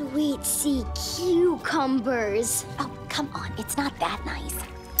pretty. Sweet sea cucumbers. Oh, come on, it's not that nice.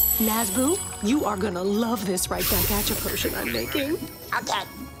 Nazboo, you are gonna love this right back at you potion I'm making. Okay,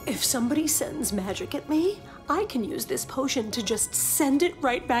 If somebody sends magic at me, I can use this potion to just send it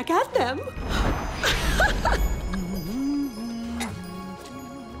right back at them.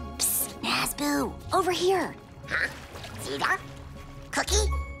 Psst, Nazboo, over here. Huh? Zeta? Cookie?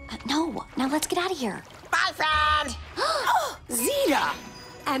 No, now let's get out of here. Bye, friend! Zeta!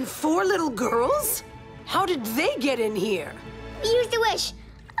 And 4 little girls? How did they get in here? Use the wish.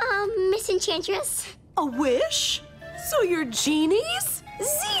 Miss Enchantress. A wish? So you're genies?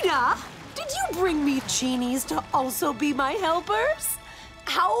 Zeta! Did you bring me genies to also be my helpers?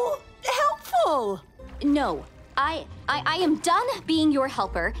 How helpful! No, I am done being your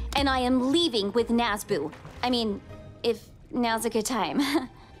helper, and I am leaving with Nazboo. I mean, if now's a good time.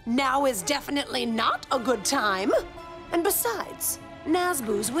 Now is definitely not a good time. And besides,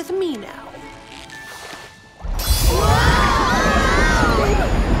 Nazboo's with me now.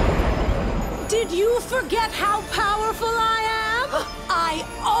 Did you forget how powerful I am? I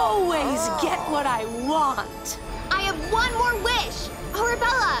always get what I want. I have one more wish.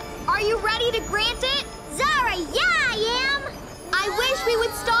 Arabella, are you ready to grant it? Zara, yeah, I am. I wish we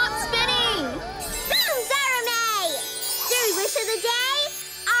would stop spinning. Boom, Zara May. Third wish of the day.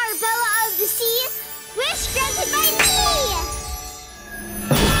 Arabella of the sea. Wish granted by me.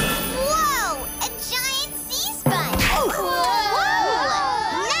 Whoa! A giant sea sponge! Whoa!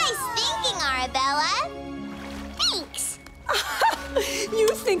 Nice thinking, Arabella. Thanks. You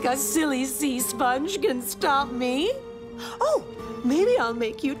think a silly sea sponge can stop me? Oh, maybe I'll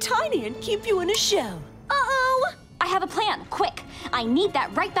make you tiny and keep you in a shell. Uh-oh! I have a plan, quick. I need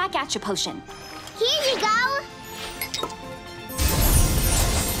that right back at you potion. Here you go.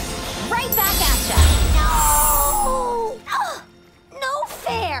 Right back at ya. No! No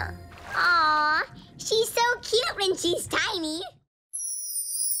fair. Aw, she's so cute when she's tiny.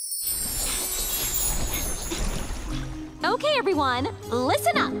 Okay, everyone,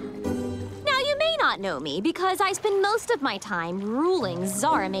 listen up. Now, you may not know me because I spend most of my time ruling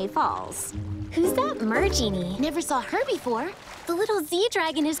Zaramay Falls. Who's that mer-genie? Never saw her before. The little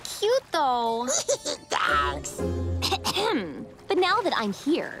Z-dragon is cute, though. Thanks. But now that I'm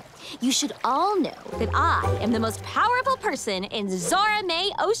here, you should all know that I am the most powerful person in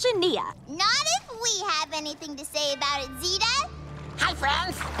Zaramay Oceania. Not if we have anything to say about it, Zeta. Hi,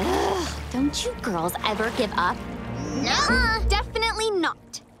 friends. Ugh, don't you girls ever give up? No. Definitely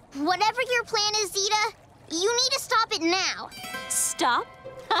not. Whatever your plan is, Zeta, you need to stop it now. Stop?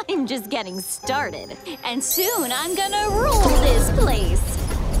 I'm just getting started. And soon I'm gonna rule this place.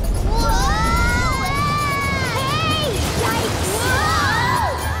 Whoa! Hey! Yikes!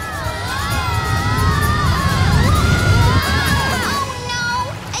 Oh no!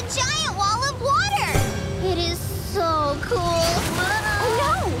 A giant wall of water! It is so cool. Oh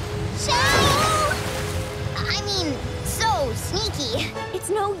no! So... I mean, so sneaky. It's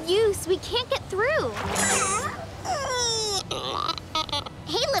no use. We can't get through.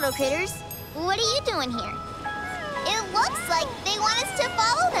 Hey, little critters. What are you doing here? It looks like they want us to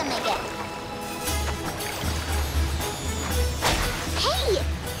follow them again. Hey!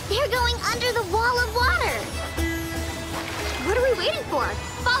 They're going under the wall of water. What are we waiting for?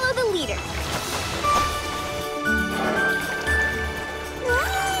 Follow the leader.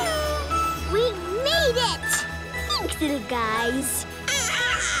 We made it! Thanks, little guys.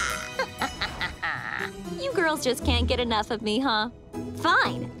 You girls just can't get enough of me, huh?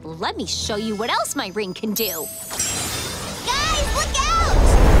 Fine, let me show you what else my ring can do. Guys, look out!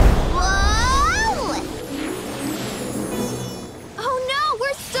 Whoa! Oh no,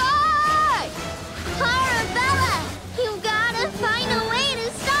 we're stuck! Arabella, you've got to find a way to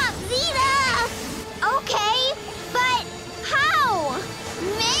stop Zeta. Okay, but how?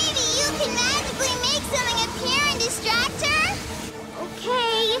 Maybe you can magically make something appear and distract her?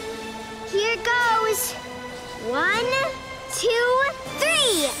 Okay, here goes. 1, 2, 3.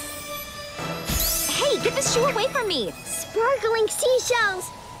 Hey, get this shoe away from me! Sparkling seashells.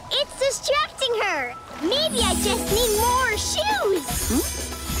 It's distracting her. Maybe I just need more shoes.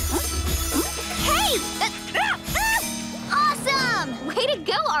 Hey! Awesome! Way to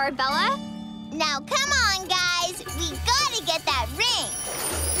go, Arabella. Now come on, guys. We gotta get that ring.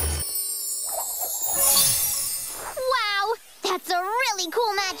 Wow, that's a really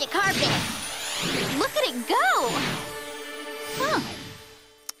cool magic carpet. Look at it go. Huh.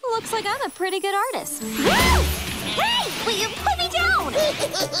 Looks like I'm a pretty good artist. Hey, will you put me down?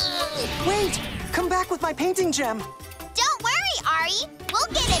 Wait! Come back with my painting gem. Don't worry, Ari. We'll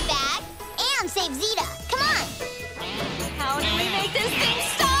get it back and save Zeta. Come on. How do we make this thing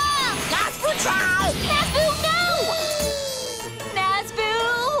stop? Nazboo, try! Nazboo, no!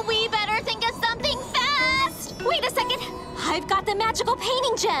 Nazboo, we better think of something fast. Wait a second. I've got the magic magical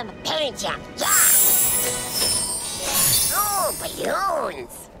painting gem! Painting gem, yeah! Oh,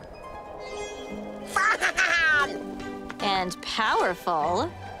 balloons! Fun! And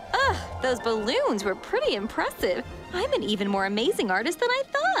powerful. Ugh, those balloons were pretty impressive. I'm an even more amazing artist than I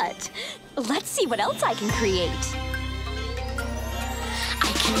thought. Let's see what else I can create.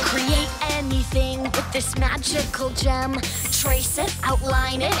 I can create anything with this magical gem. Trace it,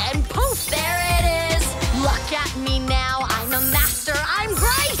 outline it, and poof, there it is. Look at me now, I'm a master, I'm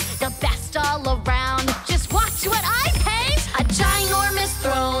great. The best all around, just watch what I paint. A ginormous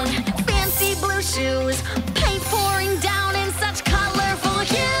throne, fancy blue shoes, paint pouring down in such colorful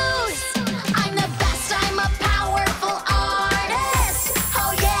hues. I'm the best, I'm a powerful artist.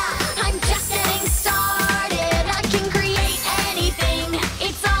 Oh yeah, I'm just getting started. I can create anything,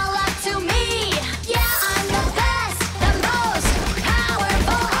 it's all up to me. Yeah, I'm the best, the most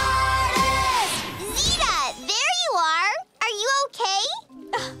powerful artist. Zeta, there you are. Are you okay?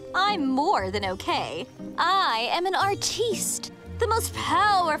 I'm more than okay. I am an artiste. The most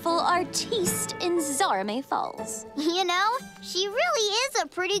powerful artiste in Zarame Falls. You know, she really is a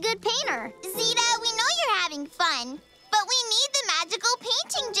pretty good painter. Zeta, we know you're having fun, but we need the magical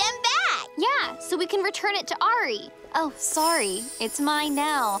painting gem back. Yeah, so we can return it to Ari. Oh, sorry. It's mine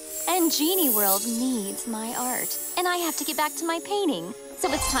now. And Genie World needs my art. And I have to get back to my painting.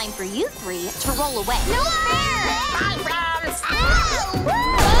 So it's time for you three to roll away. No fair! Bye, friends!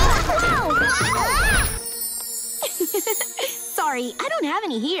 Sorry, I don't have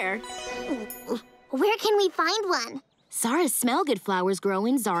any here. Where can we find one? Zara's smell-good flowers grow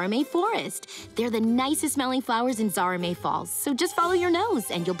in Zarame Forest. They're the nicest smelling flowers in Zarame Falls, so just follow your nose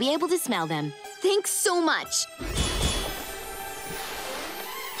and you'll be able to smell them. Thanks so much.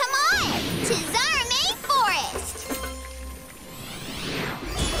 Come on, to Zarame Forest!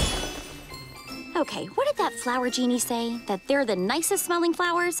 Okay, what did that flower genie say? That they're the nicest smelling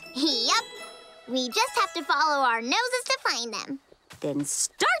flowers? Yep. We just have to follow our noses to find them. Then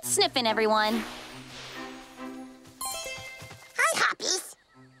start sniffing, everyone. Hi, Hoppies.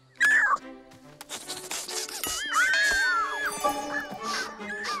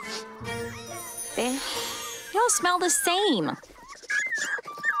 They all smell the same.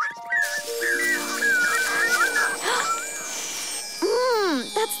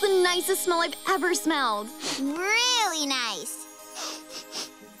 That's the nicest smell I've ever smelled. Really nice.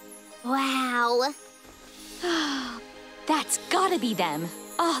 Wow. That's gotta be them.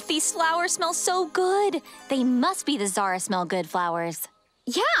 Oh, these flowers smell so good. They must be the Zara Smell Good flowers.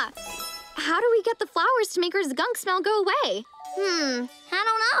 Yeah. How do we get the flowers to make her skunk smell go away? I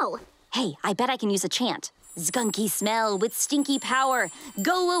don't know. Hey, I bet I can use a chant. Skunky smell with stinky power.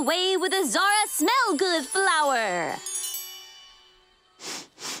 Go away with a Zara Smell Good flower.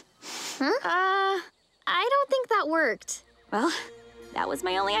 I don't think that worked. Well, that was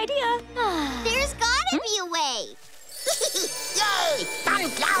my only idea. There's gotta be a way. Yay!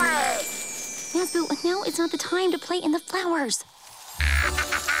 Sunflowers! Nazboo, now is not the time to play in the flowers.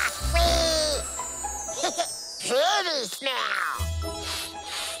 Pretty smell.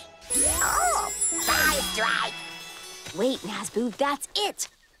 Oh, that's right. Wait, Nazboo, that's it.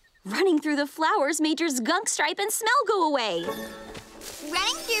 Running through the flowers made your skunk stripe and smell go away.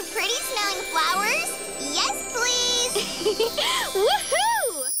 Running through pretty smelling flowers? Yes, please!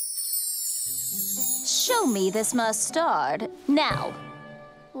 Woohoo! Show me this mustard now.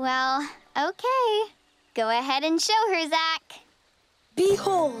 Well, okay. Go ahead and show her, Zac.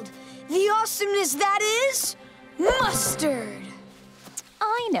 Behold, the awesomeness that is mustard.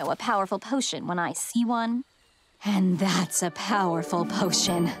 I know a powerful potion when I see one. And that's a powerful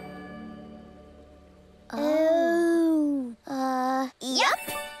potion. Yep.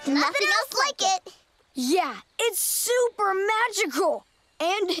 Nothing else like it. Yeah, it's super magical.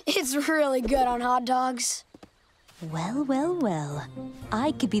 And it's really good on hot dogs. Well, well, well.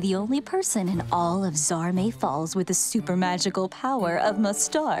 I could be the only person in all of Zarame Falls with the super magical power of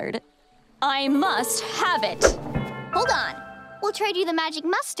mustard. I must have it. Hold on. We'll trade you the magic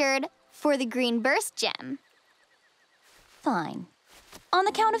mustard for the green burst gem. Fine. On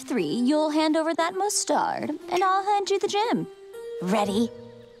the count of 3, you'll hand over that mustard, and I'll hand you the gem. Ready?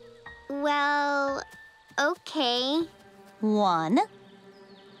 Well, okay. 1,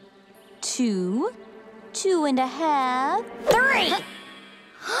 2, 2.5, 3!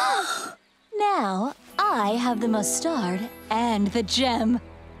 Now, I have the mustard and the gem.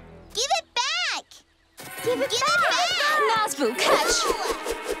 Give it back! Give it back! Nazboo, catch!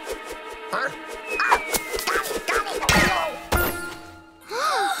 Huh? Got it!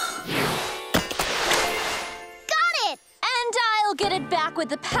 Got it! And I'll get it back with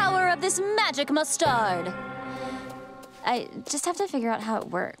the power of this magic mustard. I just have to figure out how it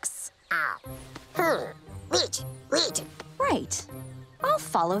works. Wait. Right. I'll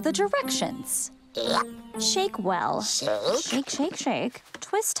follow the directions. Yep. Shake well. Shake. Shake.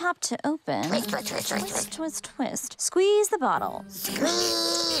 Twist top to open. Twist. Squeeze the bottle.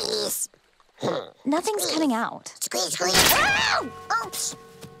 Squeeze. Nothing's coming out. Squeeze. Oh! Oops.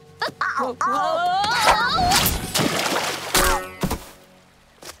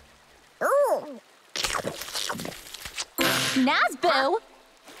 Ooh. Nazboo,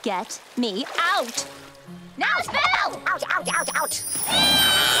 get me out. Nazboo! Ouch.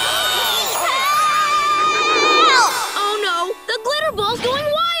 Oh no! The glitter ball's going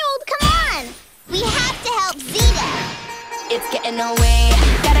wild! Come on! We have to help Zeta. It's getting away.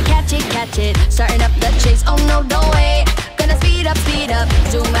 Gotta catch it. Starting up the chase. Oh no, don't wait. Gonna speed up.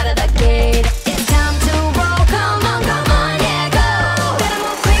 Zoom out of the gate. It's time to roll. Come on, yeah, go. Gotta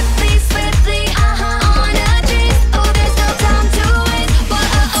move quickly, swiftly. On a chase. Oh, there's no time to waste. But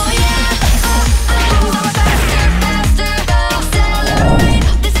oh yeah. Faster. Accelerate.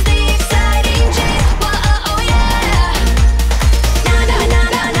 This is the exciting chase. But oh yeah. Na,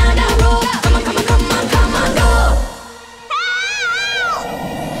 roll. Come on, go.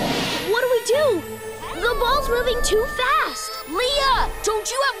 What do we do? The ball's moving too fast. Leah, don't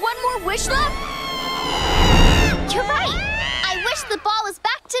you have one more wish left? You're right. I wish the ball was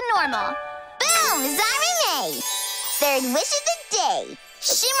back to normal. Boom! Zarame! Third wish of the day.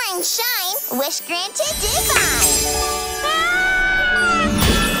 Shimmer and Shine, wish granted divine.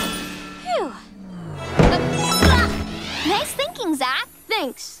 Phew. Nice thinking, Zac.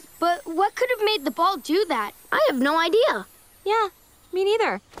 Thanks. But what could have made the ball do that? I have no idea. Yeah, me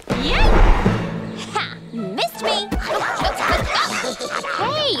neither. Ha! Missed me.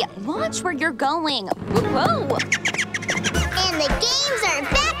 Hey, watch where you're going. Whoa. And the games are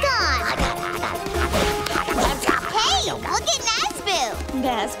back on. Hey, look at Nazboo.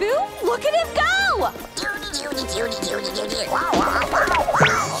 Nazboo, look at him go! Judy.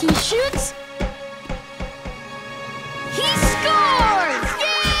 He shoots. He scores!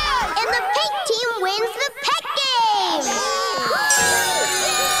 Yeah! And the pink team wins the pet game.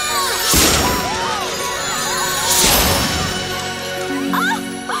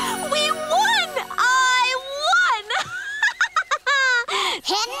 We won! I won!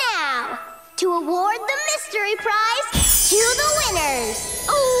 And now, to award the mystery prize to the winners.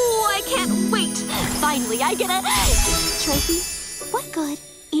 Oh, I can't wait. Finally, I get a trophy. What good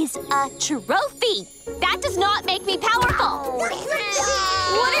is a trophy? That does not make me powerful. What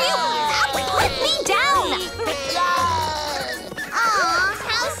are you? Put me down. Aw,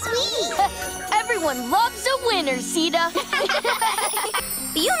 how sweet. Everyone loves a winner, Zeta.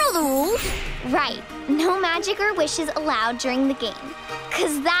 You know the rules. Right. No magic or wishes allowed during the game.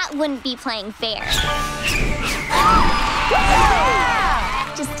 'Cause that wouldn't be playing fair.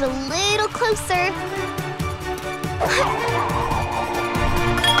 Just a little closer.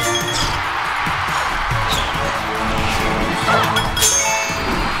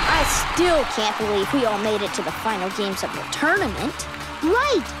 I still can't believe we all made it to the final games of the tournament.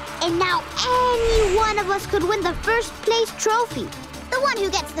 Right. And now any one of us could win the first place trophy. The one who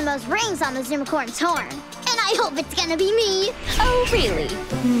gets the most rings on the Zumacorn's horn. And I hope it's gonna be me. Oh, really?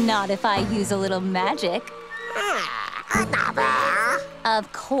 Not if I use a little magic.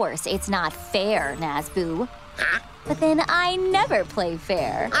 Of course, it's not fair, Nazboo. But then I never play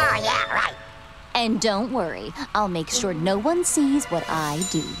fair. Oh, yeah, right. And don't worry, I'll make sure no one sees what I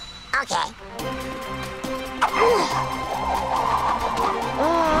do. Okay.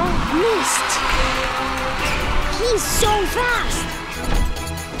 Missed. He's so fast.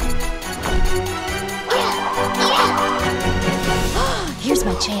 Here's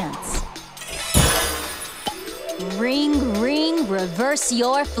my chance. Ring, ring, reverse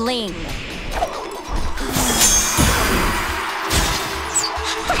your fling.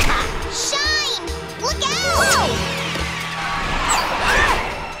 Shine! Look out!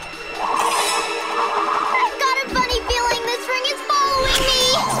 I've got a funny feeling this ring is following me.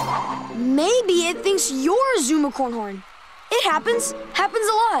 Maybe it thinks you're a Zumacorn horn. It happens a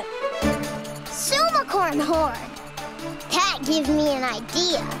lot. Zumacorn horn. That gives me an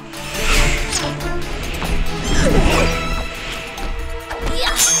idea.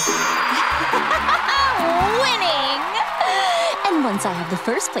 Winning! And once I have the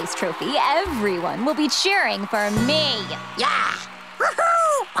first place trophy, everyone will be cheering for me. Yeah.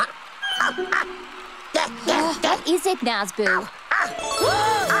 What is it, Nazboo?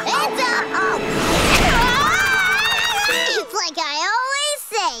 It's up! It's like I always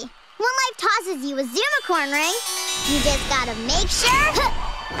say. When life tosses you a Zumacorn ring, you just gotta make sure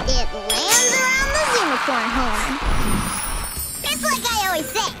it lands around the Zumacorn horn. Just like I always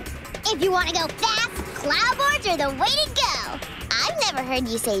say, if you want to go fast, cloudboards are the way to go. I've never heard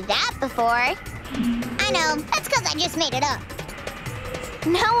you say that before. I know, that's because I just made it up.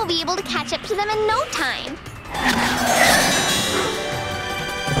 Now we'll be able to catch up to them in no time.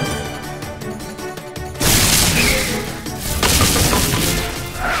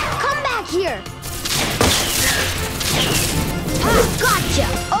 Come back here! Gotcha!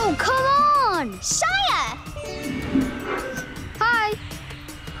 Oh, come on! Shia! Hi!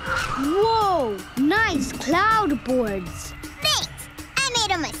 Whoa! Nice cloud boards! Thanks! I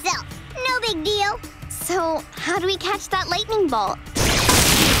made them myself. No big deal. So, how do we catch that lightning bolt?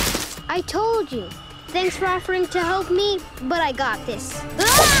 I told you. Thanks for offering to help me, but I got this.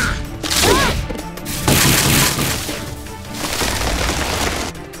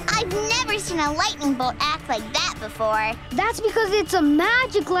 I've never seen a lightning bolt act like that before. That's because it's a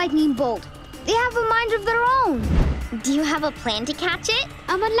magic lightning bolt. They have a mind of their own. Do you have a plan to catch it?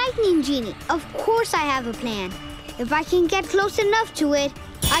 I'm a lightning genie. Of course I have a plan. If I can get close enough to it,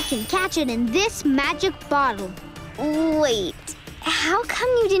 I can catch it in this magic bottle. Wait, how come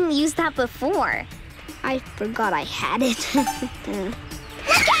you didn't use that before? I forgot I had it. Look out!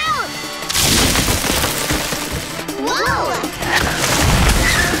 Whoa!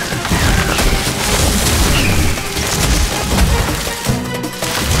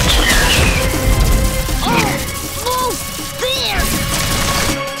 There!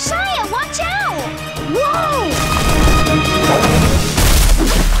 Shia, watch out! Whoa!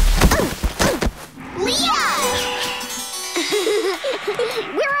 Leah!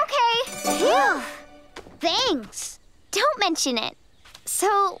 We're okay. Thanks. Don't mention it.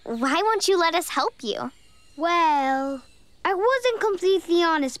 So, why won't you let us help you? Well, I wasn't completely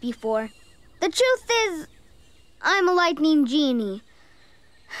honest before. The truth is, I'm a lightning genie.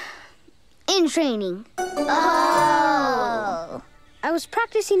 In training. Oh. I was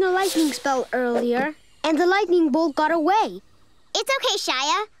practicing a lightning spell earlier, and the lightning bolt got away. It's okay,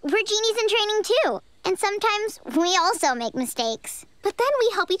 Shia. We're genies in training too. And sometimes we also make mistakes. But then we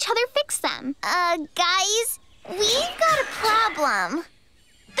help each other fix them. Guys, we've got a problem.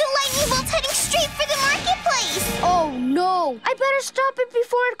 The lightning bolt's heading straight for the marketplace. Oh no! I better stop it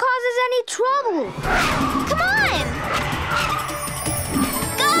before it causes any trouble. Come on!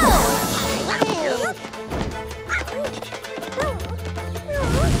 Go!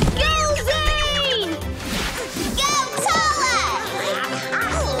 Go, Zane! Go, Tala!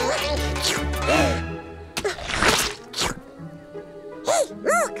 Hey,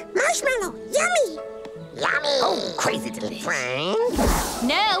 look! Marshmallow! Yummy! Yummy! Oh, crazy delicious. Frank?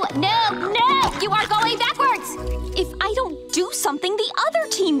 No, no, no! You are going backwards! If I don't do something, the other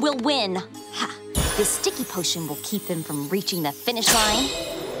team will win. Ha! This sticky potion will keep them from reaching the finish line.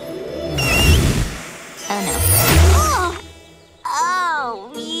 Oh, no.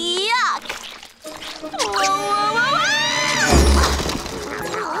 Oh, yuck!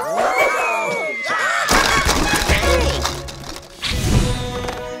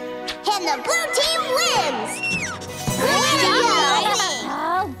 And the blue team wins!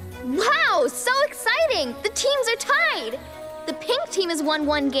 Wow, so exciting! The teams are tied. The pink team has won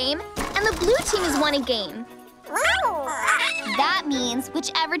one game, and the blue team has won a game. That means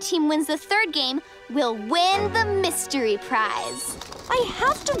whichever team wins the third game will win the mystery prize. I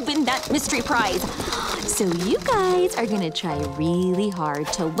have to win that mystery prize. So you guys are gonna try really hard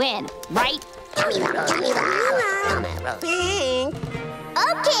to win, right? Pink!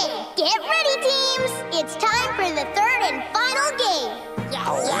 Okay, get ready, teams! It's time for the third and final game.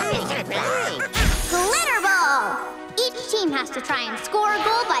 Glitter Ball! Each team has to try and score a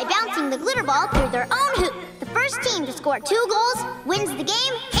goal by bouncing the glitter ball through their own hoop. The first team to score 2 goals wins the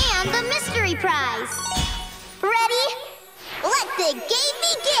game and the mystery prize. Ready? Let the game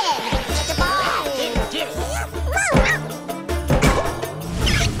begin!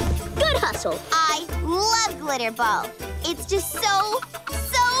 Good hustle. I love Glitter Ball. It's just so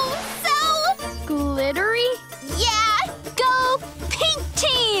Glittery? yeah! Go pink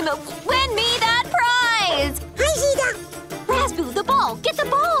team! Win me that prize! Hi, Zeta! Nazboo, the ball! Get the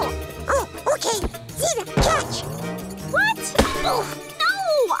ball! Oh, okay. Zeta, catch! What? Oh,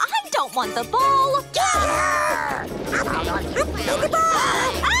 no! I don't want the ball! Get her! Get the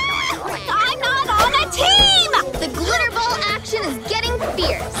ball! I'm not on a team! The glitter ball action is getting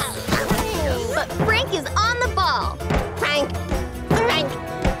fierce. But Frank is on the ball. Frank!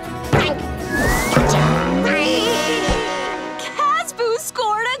 Nazboo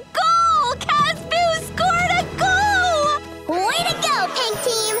scored a goal! Nazboo scored a goal! Way to go, pink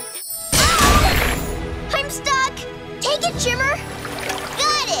team! I'm stuck! Take it, Shimmer!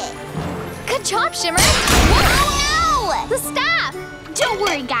 Got it! Good job, Shimmer. Oh no! The staff. Don't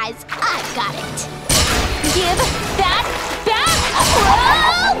worry, guys. I've got it. Give that back!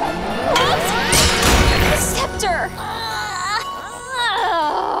 Whoa! Oops! The scepter!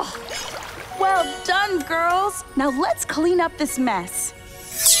 Well done, girls. Now let's clean up this mess.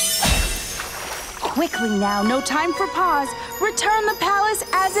 Quickly now, no time for pause. Return the palace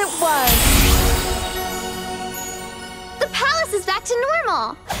as it was. The palace is back to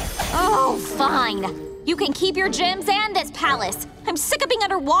normal. Oh, fine. You can keep your gems and this palace. I'm sick of being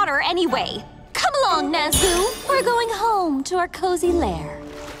underwater anyway. Come along, Nazboo. We're going home to our cozy lair.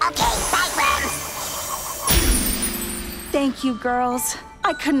 Okay, bye, friends. Thank you, girls.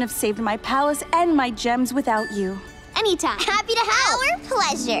 I couldn't have saved my palace and my gems without you. Anytime. Happy to help. Our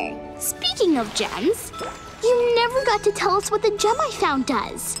pleasure. Speaking of gems, you never got to tell us what the gem I found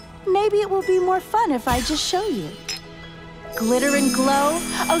does. Maybe it will be more fun if I just show you. Glitter and glow,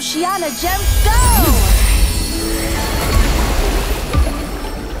 Oceana Gem, go!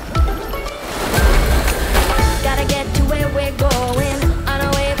 Gotta get to where we're going. On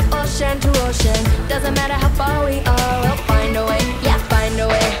a wave, ocean to ocean. Doesn't matter how far we are, we'll find a way. Yeah, find a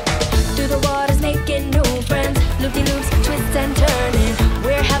way. Through the waters, making new friends. Loopy-loops, twists and turning.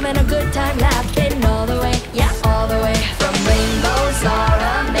 We're having a good time, laughing all the way. Yeah, all the way. From Rainbow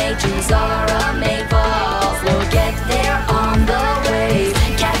Zara May to Zara May Falls. We'll get there on the waves,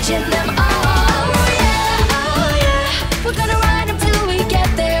 catching them all. Oh yeah, oh yeah. We're gonna ride them till we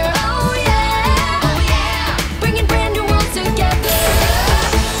get there. Oh yeah, oh yeah. Bringing brand new worlds together.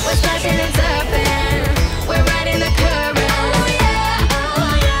 We're splashing and surfing. We're riding the current. Oh yeah,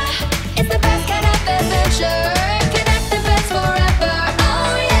 oh yeah. It's the best kind of adventure. Connect the best forever.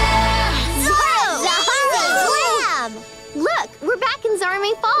 Oh yeah. Wham! Look, we're back in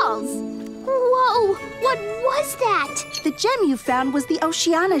Zarame Falls. Whoa, what was that? The gem you found was the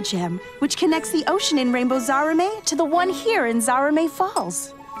Oceana Gem, which connects the ocean in Rainbow Zarame to the one here in Zarame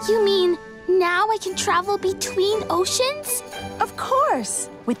Falls. You mean now I can travel between oceans? Of course.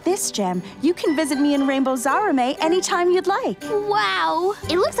 With this gem, you can visit me in Rainbow Zarame anytime you'd like. Wow,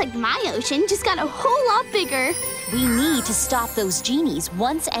 it looks like my ocean just got a whole lot bigger. We need to stop those genies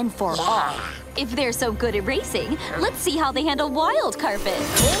once and for all. If they're so good at racing, let's see how they handle wild carpet.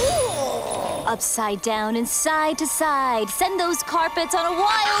 Upside down and side to side. Send those carpets on a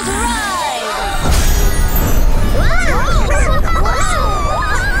wild ride.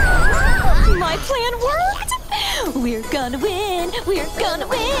 My plan worked. We're gonna win. We're gonna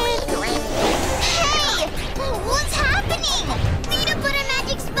win. Hey! What's happening? Zeta put a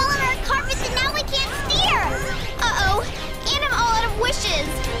magic spell on our carpets and now we can't steer! Uh-oh, and I'm all out of wishes.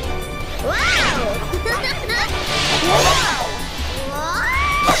 Wow!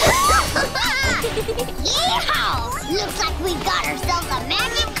 Yeehaw! Looks like we got ourselves a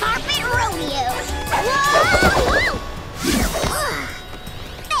magic carpet rodeo! Whoa!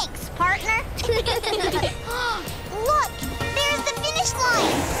 Thanks, partner! Look! There's the finish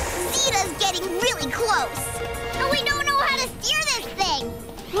line! Zeta's getting really close! And we don't know how to steer this thing!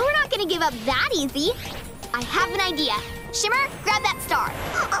 We're not gonna give up that easy. I have an idea. Shimmer, grab that star.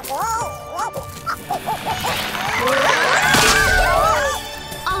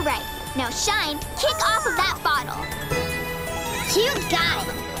 All right, now Shine, kick off of that bottle. You got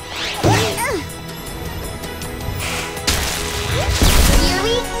it! Here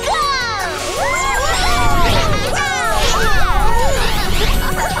we go!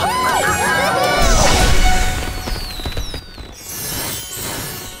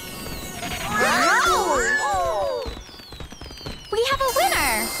 We have a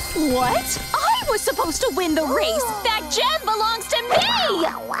winner! What? I was supposed to win the race! That gem belongs to me!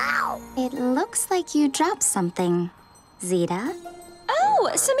 It looks like you dropped something, Zeta. Oh,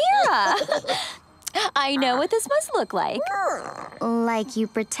 Samira! I know what this must look like. Like you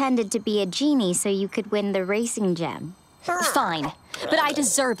pretended to be a genie so you could win the racing gem. Fine, but I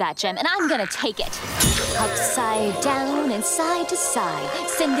deserve that gem, and I'm gonna take it. Upside down and side to side.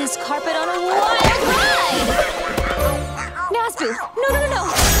 Send this carpet on a wild ride! Nazboo, no!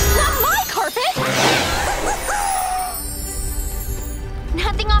 Not my carpet!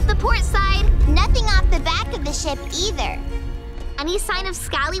 Nothing off the port side. Nothing off the back of the ship either. Any sign of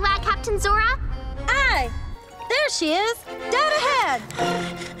Scallywag, Captain Zora? Aye! There she is! Dead ahead!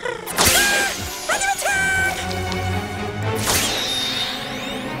 Under attack!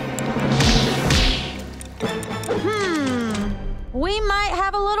 We might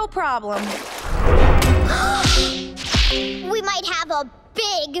have a little problem. We might have a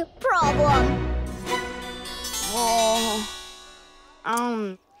big problem.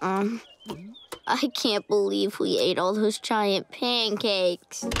 I can't believe we ate all those giant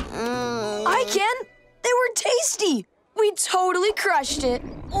pancakes. I can! They were tasty! We totally crushed it.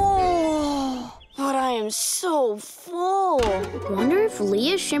 Oh, but I am so full. Wonder if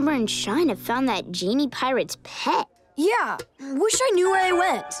Leah, Shimmer, and Shine have found that genie pirate's pet. Yeah, wish I knew where they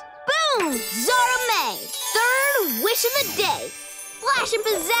went. Boom! Zara May, third wish of the day. Flash and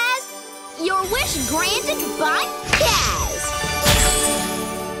pizzazz, your wish granted by Kaz.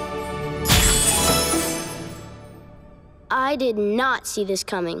 I did not see this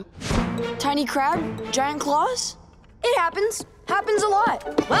coming. Tiny crab, giant claws? It happens. Happens a lot.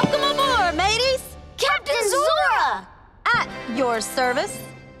 Welcome aboard, mateys! Captain Zora! At your service.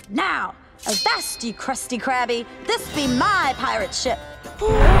 Now, avast ye crusty crabby, this be my pirate ship. On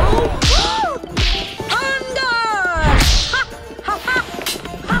guard! Ha, ha, ha,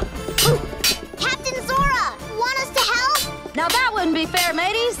 ha. Captain Zora, want us to help? Now that wouldn't be fair,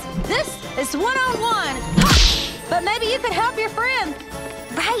 mateys. This is one-on-one. Ha! But maybe you could help your friend.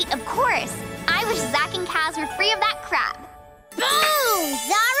 Right, of course. I wish Zac and Kaz were free of that crab. Boom!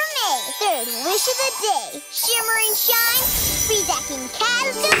 Zara May, third wish of the day. Shimmer and Shine, free Zac and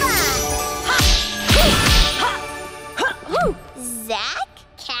Kaz divine. Zac?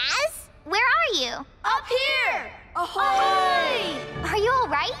 Kaz? Where are you? Up here! Ahoy! Are you all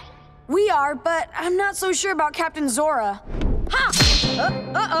right? We are, but I'm not so sure about Captain Zora. Ha!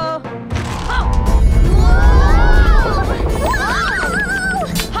 Uh-oh.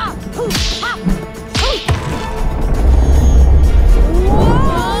 Ha! Hoo! Ha!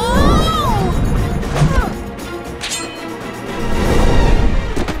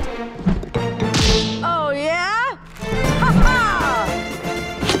 Oh, yeah? Ha-ha!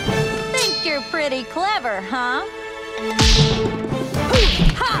 Think you're pretty clever, huh?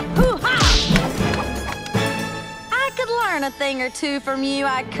 Hoo-ha! Hoo-ha! I could learn a thing or two from you,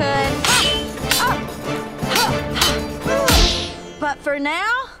 I could. But for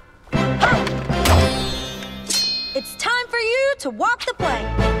now, it's time for you to walk the plank.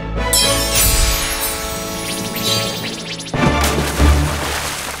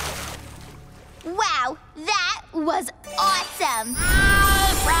 Wow, that was awesome!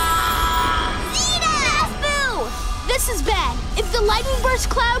 Zeta! Nazboo! This is bad. If the lightning burst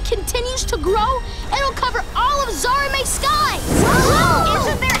cloud continues to grow, it'll cover all of Zaramay Sky.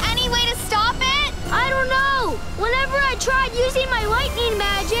 Isn't there any way to stop it? I don't know. Whenever I tried using my lightning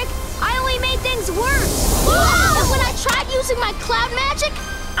magic, I only made things worse. And when I tried using my cloud magic,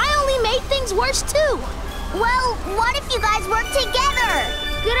 I only made things worse too. Well, what if you guys work together?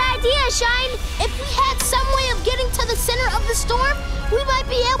 Good idea, Shine. If we had some way of getting to the center of the storm, we might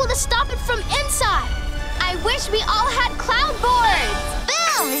be able to stop it from inside. I wish we all had cloud boards.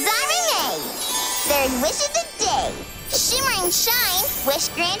 Boom! Zaramay! Third wish of the day. Shimmer and Shine, wish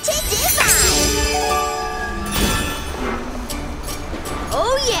granted divine.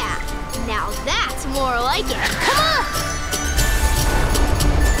 Oh yeah! Now that's more like it. Come on!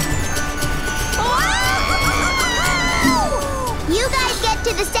 You guys get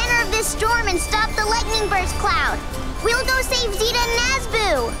to the center of this storm and stop the lightning burst cloud. We'll go save Zeta and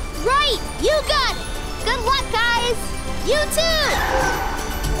Nazboo. Right! You got it! Good luck, guys! You too!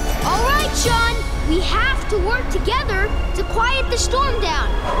 All right, Sean. We have to work together to quiet the storm down.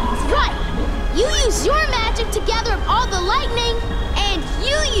 Right. You use your magic to gather up all the lightning, and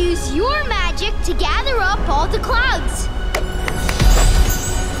you use your magic to gather up all the clouds.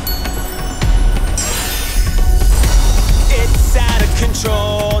 It's out of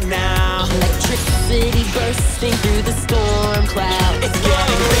control now. Electricity bursting through the storm cloud. It's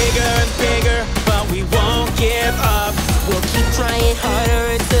getting bigger and bigger, but we won't give up. We'll keep trying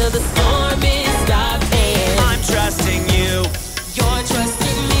harder until the storm is stopped. And I'm trusting you, you're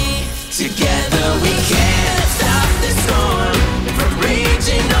trusting me. Together we can stop the storm from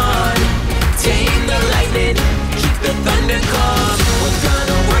raging on. Tame the lightning, keep the thunder calm. We're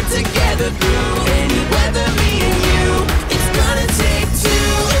gonna work together through any weather, me and you. It's gonna take two,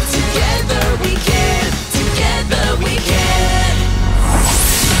 and together we can. Together we can.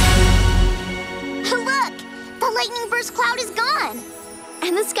 Look! The lightning burst cloud is gone.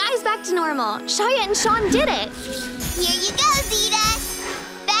 And the sky's back to normal. Shia and Sean did it. Here you go, Zeta.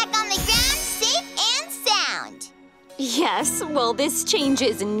 Back on the ground, safe and sound. Yes, well, this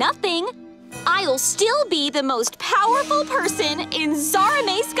changes nothing. I'll still be the most powerful person in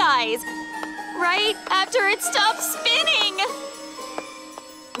Zaramay Skies. Right after it stops spinning.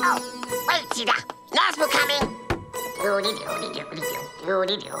 Oh, wait, Zeta. Nazboo coming.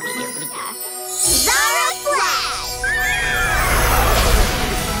 Zara Flash!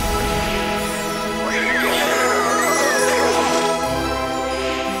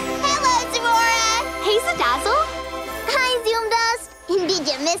 Hello, Zamora! Hey, Zadazzle. Hi, Zoom Dust. Did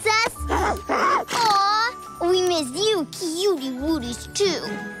you miss us? Aw, we miss you, lost too.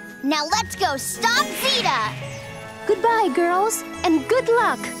 Now let's go stop Zeta. Goodbye, girls, and good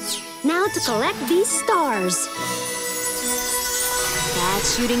luck. Now to collect these stars. That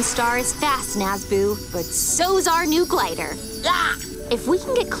shooting star is fast, Nazboo, but so's our new glider. Yeah. If we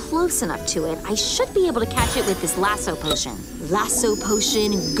can get close enough to it, I should be able to catch it with this lasso potion. Lasso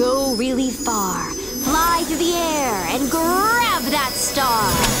potion, go really far. Fly through the air and grab that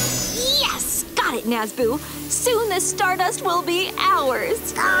star. Yes! Got it, Nazboo. Soon the stardust will be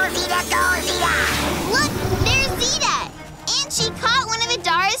ours. Go, Zeta, go, Zeta. Look, there's Zeta. And she caught one of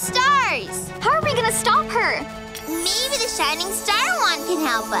Adara's stars. How are we gonna stop her? Maybe the shining star wand can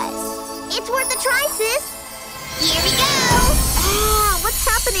help us. It's worth a try, sis. Here we go. Ah, what's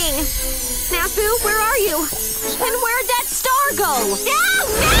happening? Nazboo, where are you? And where'd that star go? No,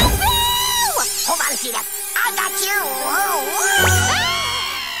 Nazboo! Hold on, Zeta. I got you. Whoa, whoa.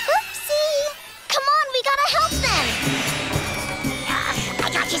 Oopsie. Come on, we gotta help them. I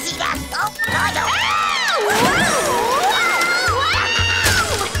got you, Zeta. Oh, no, I don't.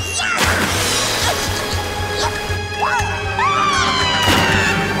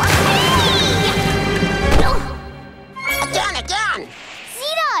 Again.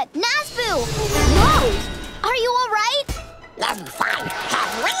 Zeta, Nazboo. Whoa, are you all right? I'm fine.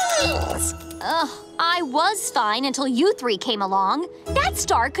 Have wings. Ugh, I was fine until you three came along. That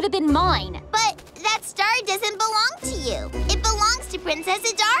star could have been mine. But that star doesn't belong to you. It belongs to Princess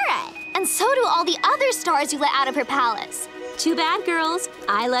Adara. And so do all the other stars you let out of her palace. Too bad, girls.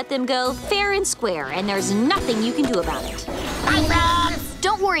 I let them go fair and square, and there's nothing you can do about it. Bye, friends.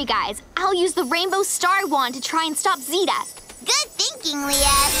 Don't worry, guys. I'll use the rainbow star wand to try and stop Zeta. Good thinking,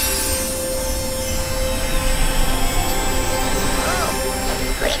 Leah.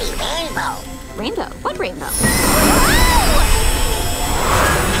 Pretty rainbow. Rainbow? What rainbow?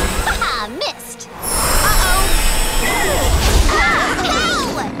 Haha, missed. Uh-oh.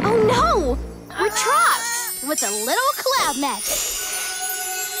 Ow! Oh no! We're trapped with a little cloud magic.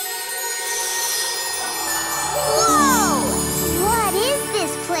 Whoa! What is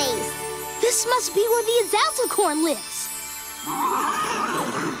this place? This must be where the Azazelcorn lives.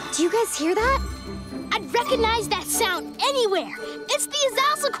 Do you guys hear that? I'd recognize that sound anywhere. It's the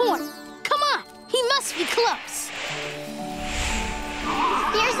Azazelcorn. Come on, he must be close.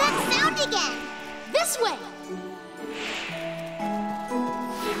 There's that sound again. This way.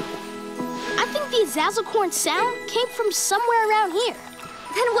 I think the Azazelcorn sound came from somewhere around here.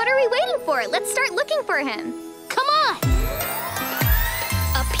 Then what are we waiting for? Let's start looking for him. Come on.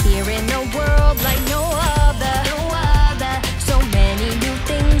 Up here in a world like no other, so many new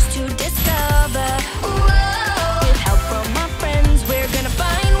things to discover. Whoa. With help from our friends, we're gonna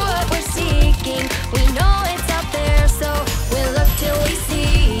find what we're seeking. We know it's out there, so we'll look till we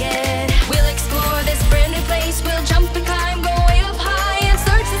see it. We'll explore this brand new place. We'll jump and climb, go way up high and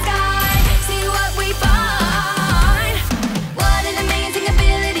search the sky. See what we find. What an amazing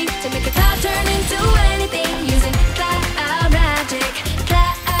ability to make a cloud turn into anything using cloud magic.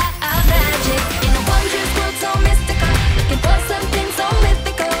 In a wondrous world so mystical, looking for something so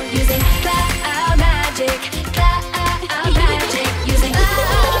mythical, using cloud magic, using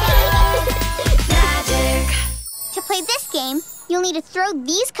cloud magic. To play this game, you'll need to throw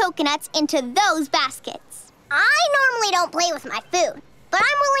these coconuts into those baskets. I normally don't play with my food, but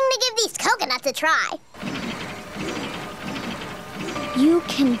I'm willing to give these coconuts a try. You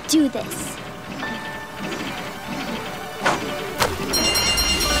can do this.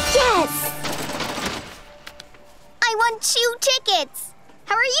 Yes! I won 2 tickets.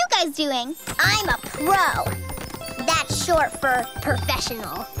 How are you guys doing? I'm a pro. That's short for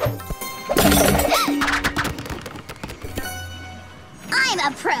professional. I'm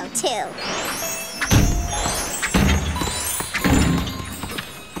a pro, too.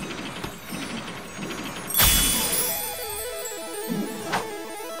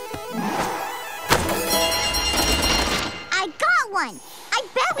 I got one. I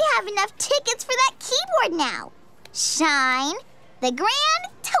bet we have enough tickets for that keyboard now. Shine, the grand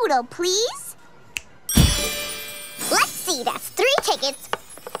total, please. Let's see, that's 3 tickets,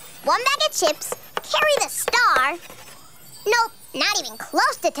 1 bag of chips, carry the star. Nope, not even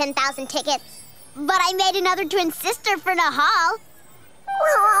close to 10,000 tickets. But I made another twin sister for Nahal.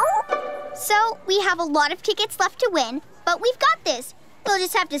 So, we have a lot of tickets left to win, but we've got this. We'll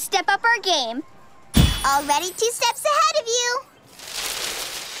just have to step up our game. Already 2 steps ahead of you.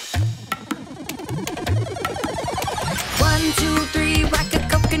 1, 2, 3, whack a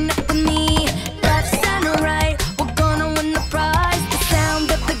coconut with me. Left, center, right, we're gonna win the prize. The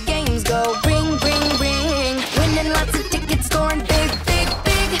sound of the games go ring, ring, ring. Winning lots of tickets, scoring big, big,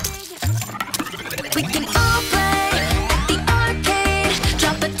 big. We can all play at the arcade.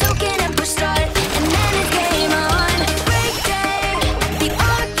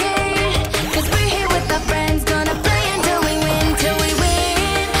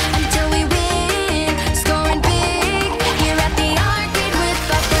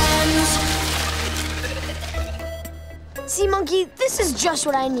 See, Monkey, this is just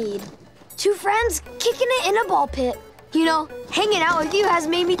what I need. 2 friends kicking it in a ball pit. You know, hanging out with you has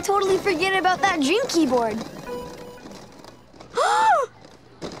made me totally forget about that dream keyboard.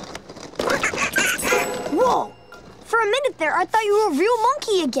 Whoa! For a minute there, I thought you were a real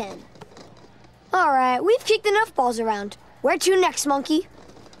monkey again. All right, we've kicked enough balls around. Where to next, Monkey?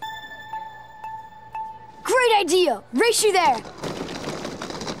 Great idea! Race you there!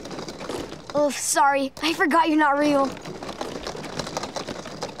 Oh, sorry. I forgot you're not real.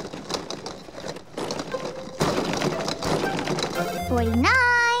 $49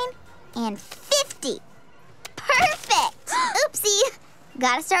 and $50. Perfect! Oopsie.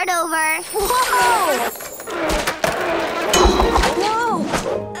 Gotta start over. Whoa! Whoa!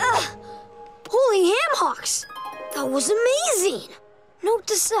 Ugh. Holy ham hocks! That was amazing! Note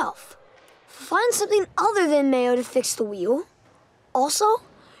to self. Find something other than mayo to fix the wheel. Also,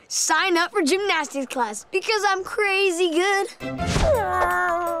 sign up for gymnastics class because I'm crazy good.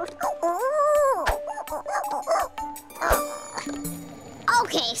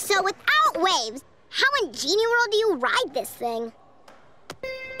 Okay, so without waves, how in Genie World do you ride this thing?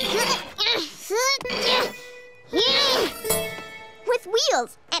 With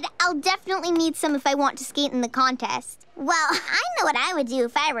wheels, and I'll definitely need some if I want to skate in the contest. Well, I know what I would do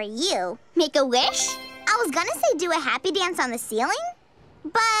if I were you. Make a wish? I was gonna say do a happy dance on the ceiling,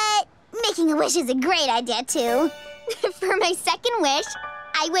 but making a wish is a great idea too. For my second wish,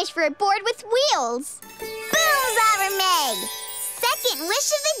 I wish for a board with wheels. Boom, Zara Meg! Second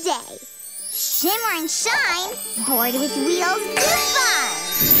wish of the day. Shimmer and Shine, board with wheels, fun!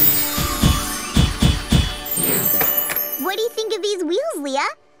 What do you think of these wheels,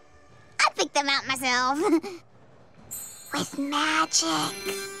 Leah? I picked them out myself. With magic.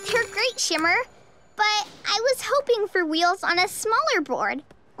 They're great, Shimmer. But I was hoping for wheels on a smaller board,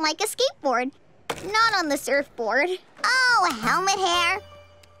 like a skateboard, not on the surfboard. Oh, helmet hair.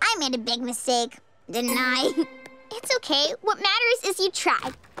 I made a big mistake, didn't I? It's okay. What matters is you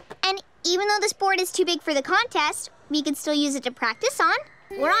tried. And even though this board is too big for the contest, we could still use it to practice on.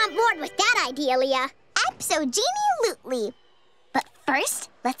 We're on board with that idea, Leah. Abso-genie-lutely. But first,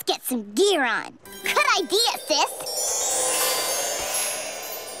 let's get some gear on. Good idea, sis.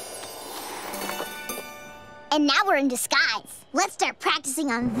 And now we're in disguise. Let's start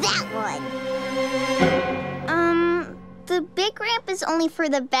practicing on that one. The big ramp is only for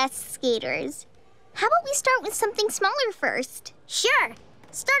the best skaters. How about we start with something smaller first? Sure.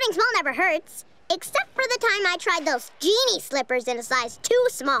 Starting small never hurts. Except for the time I tried those genie slippers in a size too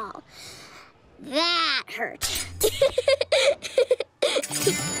small. That hurt.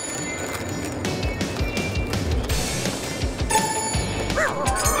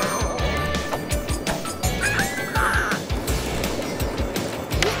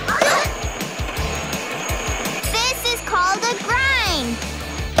 This is called a grind.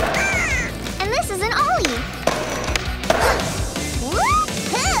 And this is an ollie.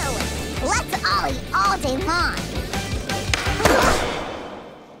 Woohoo! Let's ollie all day long.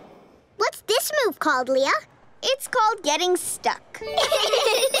 What's this move called, Leah? It's called getting stuck.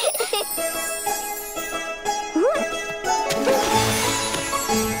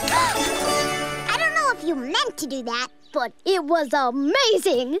 I don't know if you meant to do that, but it was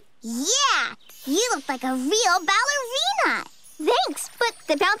amazing. Yeah, you look like a real ballerina. Thanks, but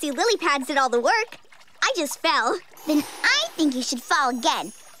the bouncy lily pads did all the work. I just fell. Then I think you should fall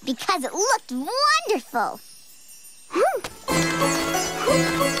again, because it looked wonderful.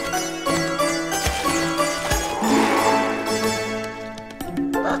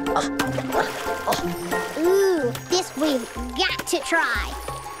 Ooh, this we've got to try.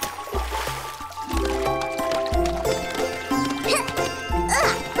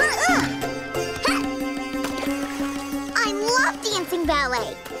 I love dancing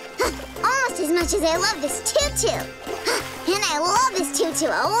ballet. Almost as much as I love this tutu. And I love this tutu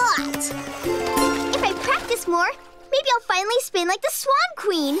a lot. If I practice more, maybe I'll finally spin like the Swan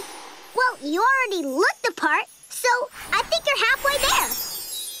Queen. Well, you already look the part, so I think you're halfway there.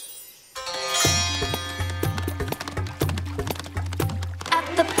 At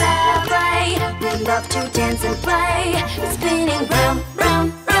the ballet, we love to dance and play, spinning round,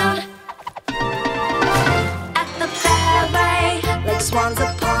 round, round. At the ballet, like swans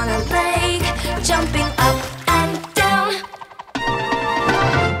upon a lake, jumping up and down.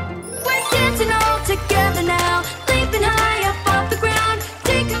 We're dancing all together now, leaping high up off the ground.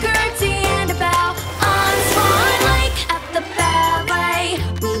 Take a curtsy and a bow on Swan Lake. At the ballet,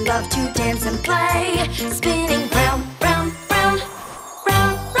 we love to dance and play, spinning round, round, round,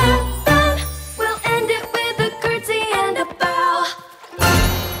 round, round, round. We'll end it with a curtsy and a bow.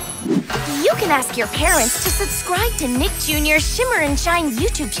 You You can ask your parents to subscribe to Nick Jr.'s Shimmer and Shine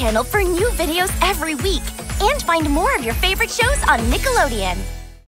YouTube channel for new videos every week. And find more of your favorite shows on Nickelodeon.